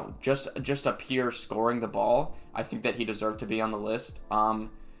 But, just a pure scoring the ball, I think that he deserved to be on the list.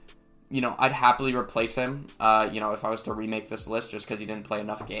 I'd happily replace him, if I was to remake this list just because he didn't play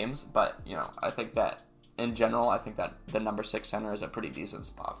enough games. But, I think that, in general, I think that the number 6 center is a pretty decent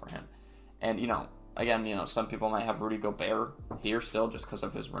spot for him. And, again, some people might have Rudy Gobert here still just because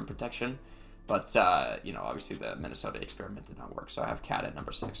of his rim protection. But, obviously the Minnesota experiment did not work. So I have Cat at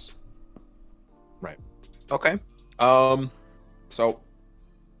number 6. Right. Okay. So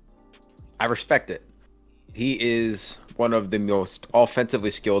I respect it. He is one of the most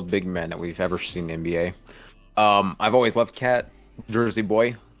offensively skilled big men that we've ever seen in the NBA. I've always loved Cat, Jersey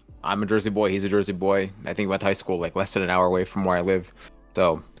boy. I'm a Jersey boy. He's a Jersey boy. I think we went to high school like less than an hour away from where I live.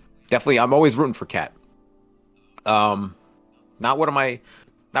 So definitely, I'm always rooting for Cat. Not one of my,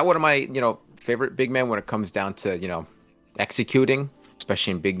 favorite big men when it comes down to, executing,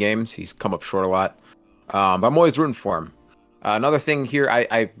 especially in big games. He's come up short a lot. But I'm always rooting for him. Another thing here,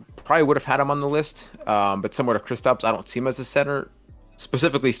 I probably would have had him on the list, but similar to Kristaps, I don't see him as a center,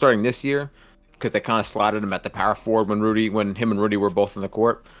 specifically starting this year, because they kind of slotted him at the power forward when him and Rudy were both in the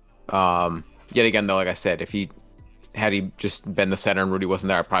court. Yet again, though, like I said, had he just been the center and Rudy wasn't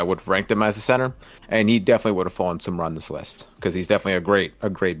there, I probably would have ranked him as a center, and he definitely would have fallen somewhere on this list because he's definitely a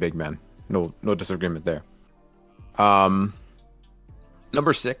great big man. No disagreement there.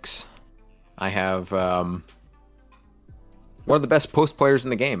 Number 6, I have one of the best post players in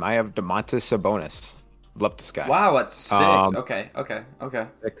the game. I have Domantas Sabonis. Love this guy. Wow, that's 6. Okay.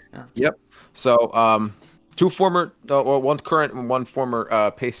 6. Yeah. Yep. So, 2 former, one current and 1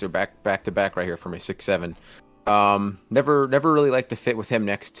 former Pacer back to back right here for me, 6'7". Never really liked the fit with him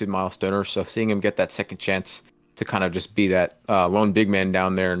next to Miles Turner. So seeing him get that second chance to kind of just be that lone big man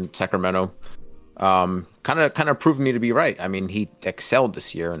down there in Sacramento, kind of proved me to be right. I mean, he excelled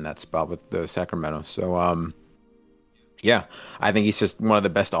this year in that spot with the Sacramento. So, yeah, I think he's just one of the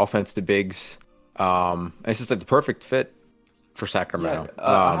best offensive bigs. It's just like the perfect fit. for Sacramento. Yeah,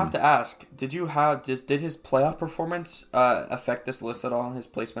 I have to ask: did his playoff performance affect this list at all? His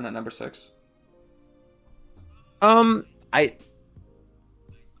placement at number 6. I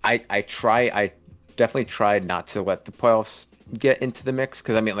definitely tried not to let the playoffs get into the mix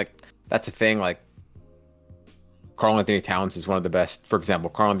because I mean, like that's a thing. Like Karl Anthony Towns is one of the best. For example,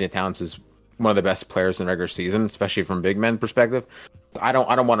 Karl Anthony Towns is one of the best players in the regular season, especially from big men perspective. I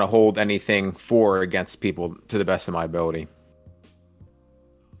don't want to hold anything for or against people to the best of my ability.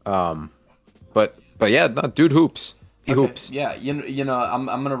 But yeah, no, dude hoops. He hoops. Yeah, you know, I'm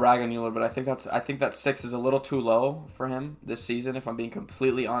gonna rag on you a little bit. I think that 6 is a little too low for him this season, if I'm being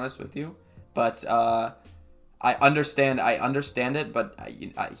completely honest with you. But I understand it, but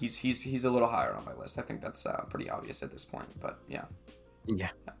he's a little higher on my list. I think that's pretty obvious at this point. But yeah,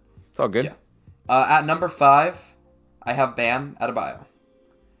 it's all good. Yeah. At number 5, I have Bam Adebayo.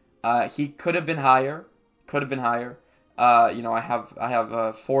 He could have been higher. You know, I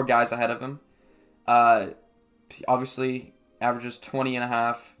have 4 guys ahead of him. Obviously, averages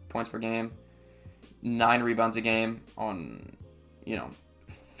 20.5 points per game, 9 rebounds a game on,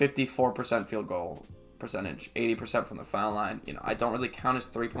 54% field goal percentage, 80% from the foul line. You know, I don't really count his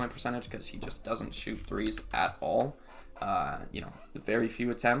 3-point percentage because he just doesn't shoot threes at all. Very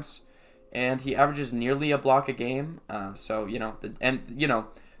few attempts, and he averages nearly a block a game.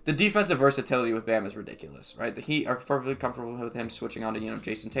 The defensive versatility with Bam is ridiculous, right? The Heat are perfectly comfortable with him switching on to,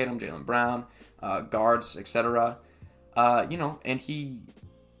 Jason Tatum, Jaylen Brown, guards, etc. And he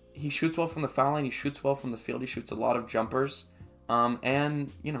shoots well from the foul line. He shoots well from the field. He shoots a lot of jumpers,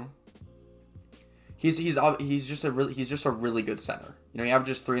 he's just a really good center. He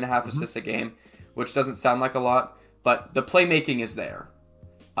averages 3.5 assists a game, which doesn't sound like a lot, but the playmaking is there.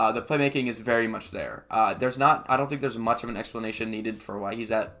 The playmaking is very much there. I don't think there's much of an explanation needed for why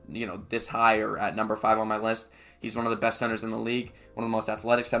he's at, this high or at number 5 on my list. He's one of the best centers in the league, one of the most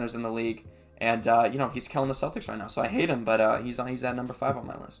athletic centers in the league, and he's killing the Celtics right now. So I hate him, but he's at number 5 on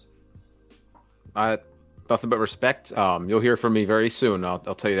my list. Nothing but respect. You'll hear from me very soon. I'll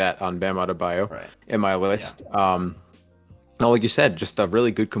tell you that on Bam Adebayo in my list. Yeah. Like you said, just a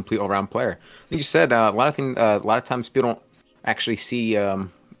really good, complete all-around player. Like you said, a lot of times people don't actually see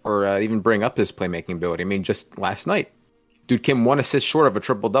or even bring up his playmaking ability. I mean, just last night, dude came 1 assist short of a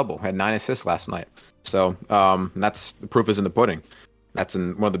triple-double. Had 9 assists last night. So that's the proof is in the pudding. That's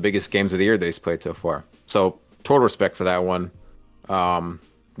in one of the biggest games of the year that he's played so far. So total respect for that one.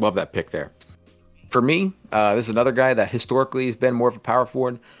 Love that pick there. For me, this is another guy that historically has been more of a power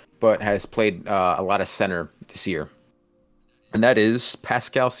forward, but has played a lot of center this year. And that is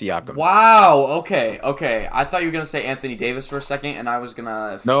Pascal Siakam. Wow. Okay. I thought you were gonna say Anthony Davis for a second, and I was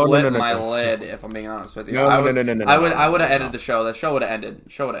gonna flip my lid. If I'm being honest with you, No. I would have ended the show. The show would have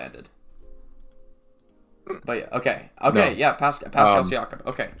ended. But yeah. Okay. No. Yeah. Pascal Siakam.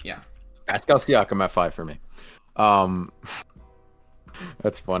 Okay. Yeah. Pascal Siakam at 5 for me.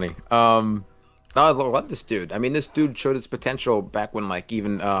 That's funny. I love this dude. I mean, this dude showed his potential back when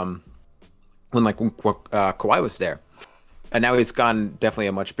Kawhi was there. And now he's gotten definitely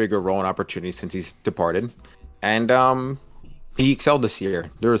a much bigger role and opportunity since he's departed. And he excelled this year.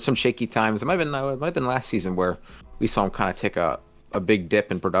 There were some shaky times. It might have been last season where we saw him kind of take a big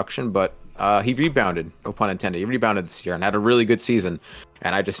dip in production, but he rebounded, no pun intended. He rebounded this year and had a really good season.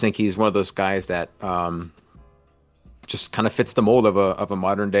 And I just think he's one of those guys that just kind of fits the mold of a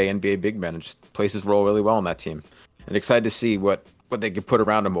modern day NBA big man and just plays his role really well on that team. And excited to see what they could put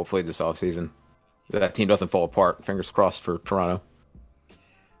around him hopefully this offseason. That team doesn't fall apart. Fingers crossed for Toronto.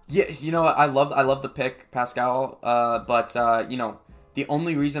 Yeah, I love the pick, Pascal. But the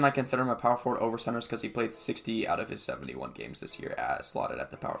only reason I consider him a power forward over center is because he played 60 out of his 71 games this year as slotted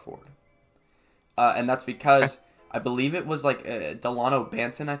at the power forward. And that's because I believe it was Delano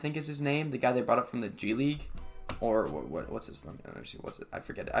Banton, I think is his name, the guy they brought up from the G League. Or what's his name? Let me see. What's it? I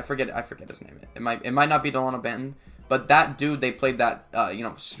forget it. I forget his name. It might not be Delano Banton, but that dude they played that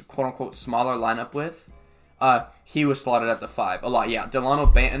quote unquote smaller lineup with. He was slotted at the 5 a lot. Yeah, Delano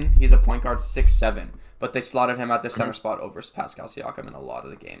Banton. He's a point guard, 6'7", but they slotted him at the center spot over Pascal Siakam in a lot of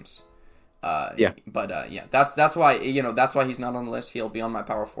the games. That's why that's why he's not on the list. He'll be on my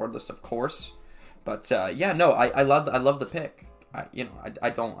power forward list, of course. But I love the pick. I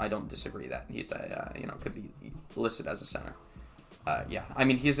don't disagree that he's could be listed as a center. I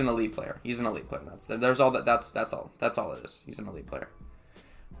mean he's an elite player. He's an elite player. That's all it is. He's an elite player.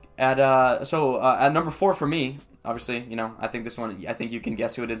 At number 4 for me, obviously, I think this one. I think you can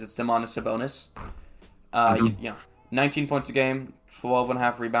guess who it is. It's Domantas Sabonis. 19 points a game,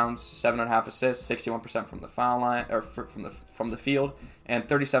 12.5 rebounds, 7.5 assists, 61% from the foul line or from the field, and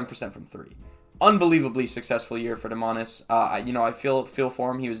 37% from 3. unbelievably successful year for Demonis. I feel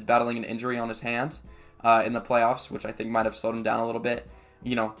for him. He was battling an injury on his hand in the playoffs, which I think might have slowed him down a little bit.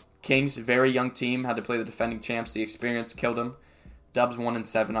 Kings, very young team, had to play the defending champs. The experience killed him. Dubs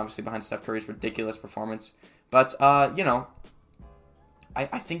 1-7, obviously behind Steph Curry's ridiculous performance. But I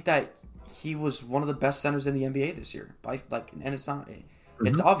think that he was one of the best centers in the NBA this year. And it's not,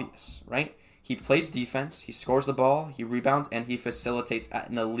 it's obvious, right? He plays defense, he scores the ball, he rebounds, and he facilitates at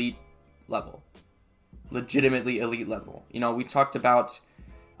an elite level, legitimately elite level. We talked about,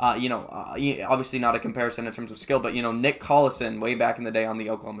 obviously not a comparison in terms of skill, but Nick Collison way back in the day on the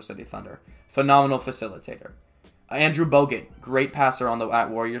Oklahoma City Thunder, phenomenal facilitator. Andrew Bogut, great passer on the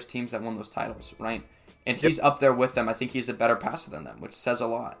Warriors teams that won those titles, right? And he's up there with them. I think he's a better passer than them, which says a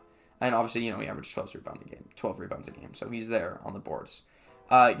lot. And obviously, he averaged 12 rebounds a game, so he's there on the boards.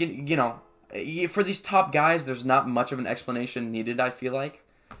 For these top guys, there's not much of an explanation needed, I feel like.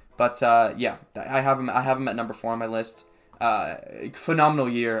 But I have him at number 4 on my list. Phenomenal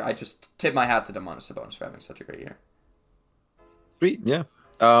year. I just tip my hat to Domantas Sabonis for having such a great year. Sweet, yeah.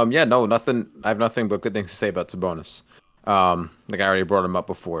 Nothing. I have nothing but good things to say about Sabonis. I already brought him up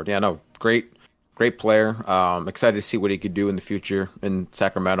before. Yeah, no, great player. Excited to see what he could do in the future in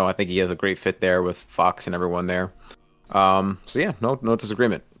Sacramento. I think he has a great fit there with Fox and everyone there. No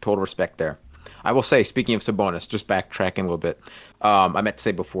disagreement. Total respect there. I will say, speaking of Sabonis, just backtracking a little bit. I meant to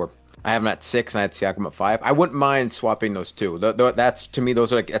say before, I have him at 6 and I had Siakam at 5. I wouldn't mind swapping those two. That's, to me,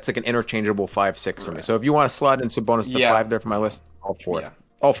 that's like an interchangeable 5-6 for me. So if you want to slide in Sabonis to 5 there for my list, all for it.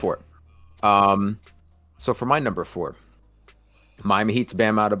 All for it. So for my number 4, Miami Heat's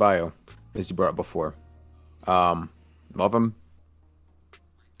Bam Adebayo, as you brought up before. Love him.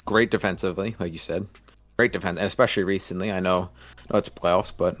 Great defensively, like you said. Great defense, and especially recently. I know it's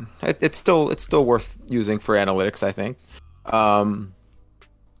playoffs, but it's still worth using for analytics, I think.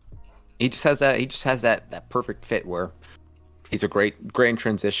 He just has that perfect fit where he's a great in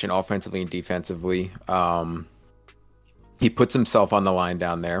transition, offensively and defensively. He puts himself on the line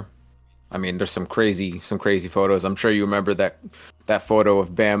down there. I mean, there's some crazy photos. I'm sure you remember that photo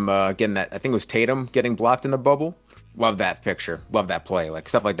of Bam getting that. I think it was Tatum getting blocked in the bubble. Love that picture. Love that play. Like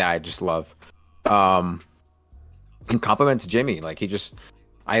stuff like that, I just love. And compliments Jimmy.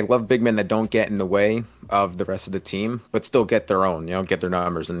 I love big men that don't get in the way of the rest of the team, but still get their own. Get their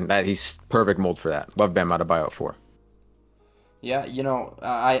numbers, and that he's perfect mold for that. Love Bam Adebayo at 4. Yeah,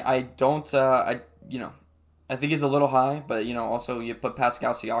 I don't. I think he's a little high, but also you put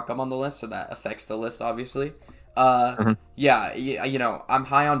Pascal Siakam on the list, so that affects the list, obviously. Yeah, I'm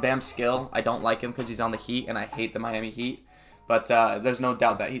high on Bam's skill. I don't like him because he's on the Heat, and I hate the Miami Heat. But there's no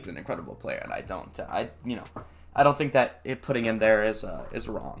doubt that he's an incredible player, and I don't think that putting him there is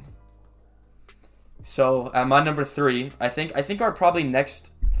wrong. So my number 3, I think our probably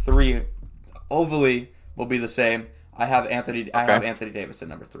next 3 ovally will be the same. I have Anthony Davis at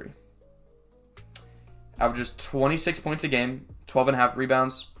number 3. Averages 26 points a game, 12.5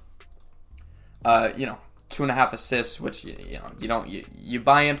 rebounds, 2.5 assists, which you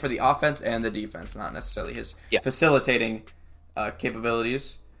buy in for the offense and the defense, not necessarily his facilitating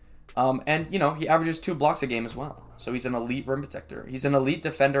capabilities. And he averages 2 blocks a game as well. So he's an elite rim protector. He's an elite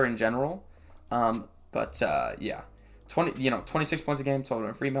defender in general. 26 points a game,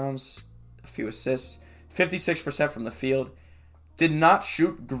 12 rebounds, a few assists, 56% from the field. Did not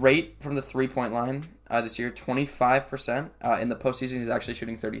shoot great from the 3-point line this year, 25%. In the postseason, he's actually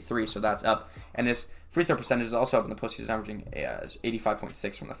shooting 33%, so that's up. And his free throw percentage is also up in the postseason, averaging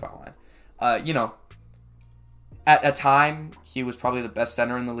 85.6% from the foul line. At a time, he was probably the best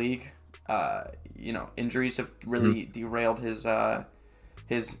center in the league. Injuries have really derailed his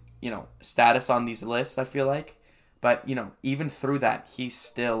status on these lists, I feel like. But, even through that, he's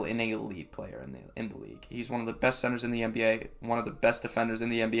still an elite player in the league. He's one of the best centers in the NBA, one of the best defenders in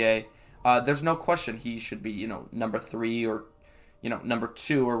the NBA. There's no question he should be, number 3 or, number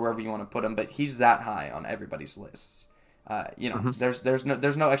 2 or wherever you want to put him. But he's that high on everybody's lists. There's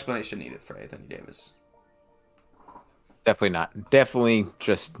no explanation needed for Anthony Davis. Definitely not. Definitely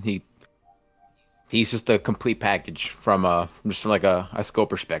just he's just a complete package from a skill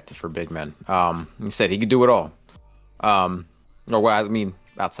perspective for big men. He said he could do it all. Outside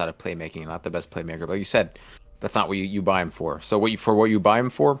of playmaking, not the best playmaker, but like you said, that's not what you buy him for. So what you buy him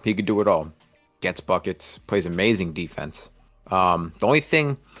for, he could do it all. Gets buckets, plays amazing defense. The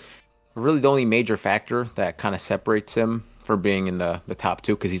only major factor that kind of separates him from being in the top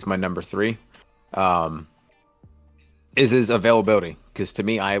 2, because he's my number 3, is his availability. Because to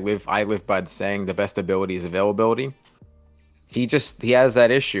me, I live by the saying, the best ability is availability. He has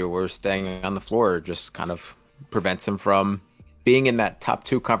that issue where staying on the floor just kind of prevents him from being in that top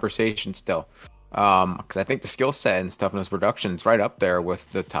 2 conversation still. Because I think the skill set and toughness production is right up there with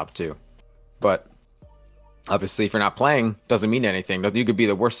the top two. But obviously, if you're not playing, doesn't mean anything. You could be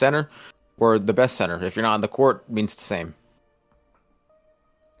the worst center or the best center. If you're not on the court, it means the same.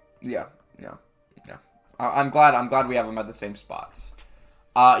 Yeah, yeah, yeah. I'm glad we have them at the same spots.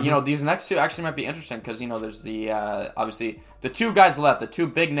 These next two actually might be interesting because there's the obviously the two guys left. The two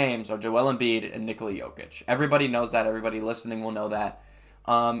big names are Joel Embiid and Nikola Jokic. Everybody knows that. Everybody listening will know that.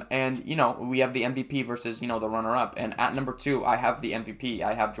 And we have the MVP versus the runner-up. And at number 2, I have the MVP.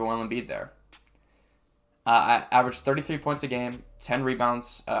 I have Joel Embiid there. I averaged 33 points a game, 10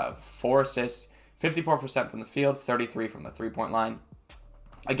 rebounds, 4 assists, 54% from the field, 33 from the three-point line.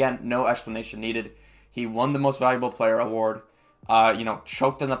 Again, no explanation needed. He won the Most Valuable Player award.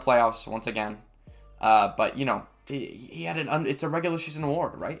 Choked in the playoffs once again. But he had it's a regular season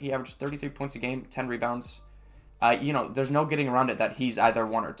award, right? He averaged 33 points a game, 10 rebounds. There's no getting around it that he's either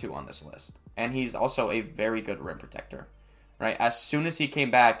 1 or 2 on this list. And he's also a very good rim protector, right? As soon as he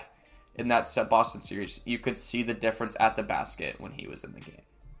came back in that Boston series, you could see the difference at the basket when he was in the game,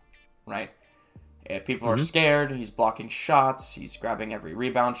 right? People are scared. He's blocking shots. He's grabbing every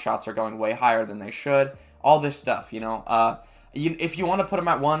rebound. Shots are going way higher than they should. All this stuff, if you want to put him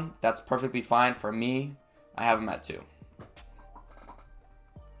at 1, that's perfectly fine. For me, I have him at 2.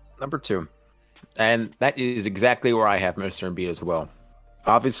 Number 2. And that is exactly where I have Mr. Embiid as well.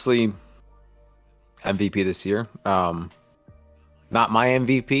 Obviously, MVP this year. Not my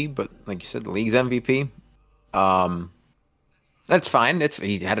MVP, but like you said, the league's MVP. That's fine.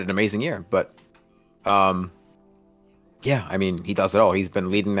 He had an amazing year, but he does it all. He's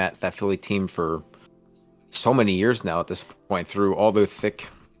been leading that Philly team for so many years now at this point, through all the thick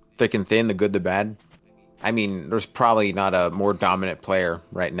and thin, the good, the bad. I mean, there's probably not a more dominant player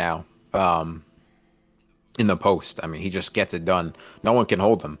right now in the post. I mean, he just gets it done. No one can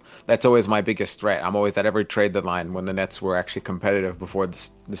hold him. That's always my biggest threat. I'm always at every trade deadline when the Nets were actually competitive before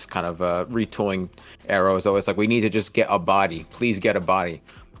this kind of retooling era. Is always like, we need to just get a body. Please get a body.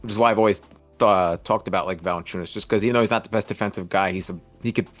 Which is why I've always talked about like Valanciunas, just because even though he's not the best defensive guy,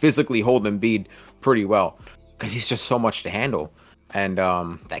 he could physically hold Embiid pretty well because he's just so much to handle, and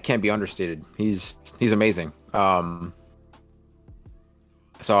that can't be understated. He's amazing. So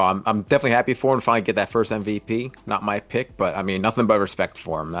I'm definitely happy for him to finally get that first MVP. Not my pick, but I mean, nothing but respect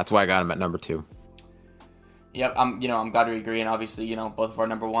for him. That's why I got him at number 2. Yep, I'm glad we agree, and obviously, both of our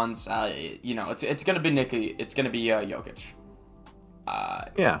number ones, it's gonna be Jokic.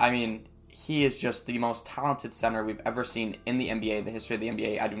 Yeah. I mean, he is just the most talented center we've ever seen in the NBA, the history of the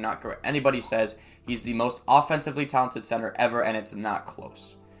NBA. I do not care what anybody says. He's the most offensively talented center ever, and it's not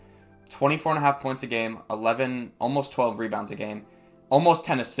close. 24.5 points a game, 11, almost 12 rebounds a game, almost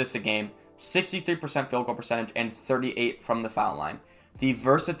 10 assists a game, 63% field goal percentage, and 38 from the foul line. The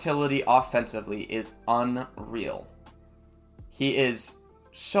versatility offensively is unreal. He is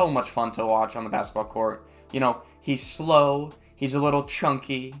so much fun to watch on the basketball court. He's slow, he's a little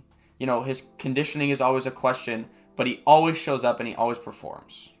chunky. His conditioning is always a question, but he always shows up and he always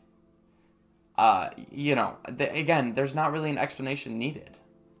performs. Again, there's not really an explanation needed,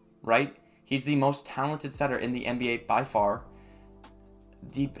 right? He's the most talented center in the NBA by far.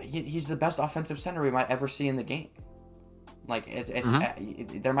 He's the best offensive center we might ever see in the game. Like,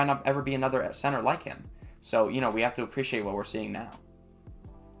 there might not ever be another center like him. So, we have to appreciate what we're seeing now.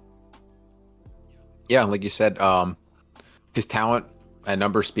 Yeah, like you said, his talent and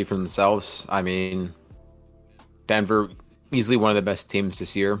numbers speak for themselves. I mean, Denver, easily one of the best teams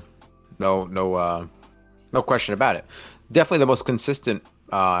this year. No question about it. Definitely the most consistent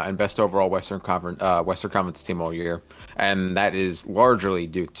and best overall Western Conference team all year, and that is largely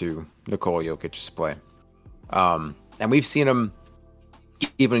due to Nikola Jokic's play. And we've seen him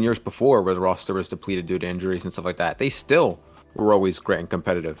even in years before where the roster was depleted due to injuries and stuff like that. They still were always great and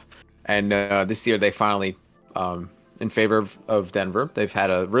competitive. And this year they finally, in favor of Denver, they've had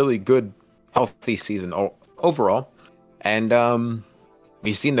a really good, healthy season overall. And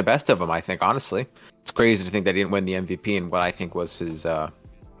we've seen the best of him, I think, honestly. It's crazy to think they didn't win the MVP in what I think was his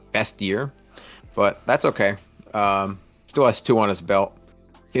best year. But that's okay. Still has 2 on his belt.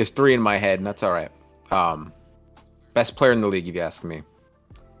 He has 3 in my head, and that's all right. Best player in the league, if you ask me.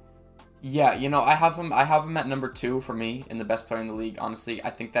 Yeah, I have him at number 2 for me in the best player in the league. Honestly, I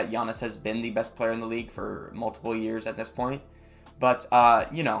think that Giannis has been the best player in the league for multiple years at this point. But,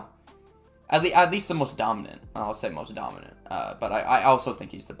 at least the most dominant. I'll say most dominant. But I also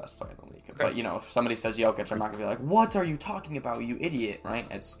think he's the best player in the league. Okay. But, if somebody says Jokic, I'm not going to be like, what are you talking about, you idiot, right?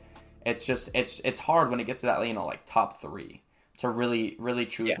 It's hard when it gets to that, like top 3 to really, really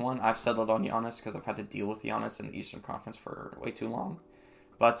choose one. I've settled on Giannis because I've had to deal with Giannis in the Eastern Conference for way too long.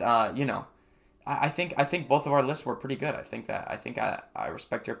 But, I think both of our lists were pretty good. I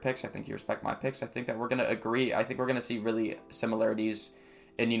respect your picks. I think you respect my picks. I think that we're gonna agree. I think we're gonna see really similarities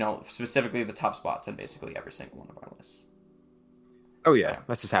in specifically the top spots in basically every single one of our lists. Oh yeah,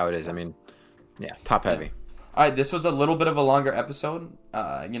 that's just how it is. I mean, yeah, top heavy. Yeah. All right, this was a little bit of a longer episode.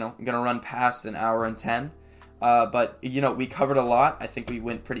 I'm gonna run past an hour and 10. But we covered a lot. I think we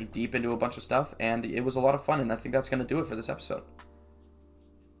went pretty deep into a bunch of stuff, and it was a lot of fun. And I think that's gonna do it for this episode.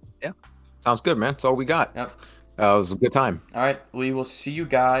 Yeah. Sounds good, man. That's all we got. Yep. It was a good time. All right. We will see you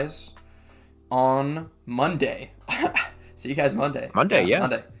guys on Monday. See you guys Monday. Monday, yeah.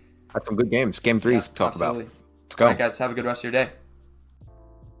 Monday. Had some good games. Game 3 to talk absolutely. about. Let's go. All right, guys. Have a good rest of your day.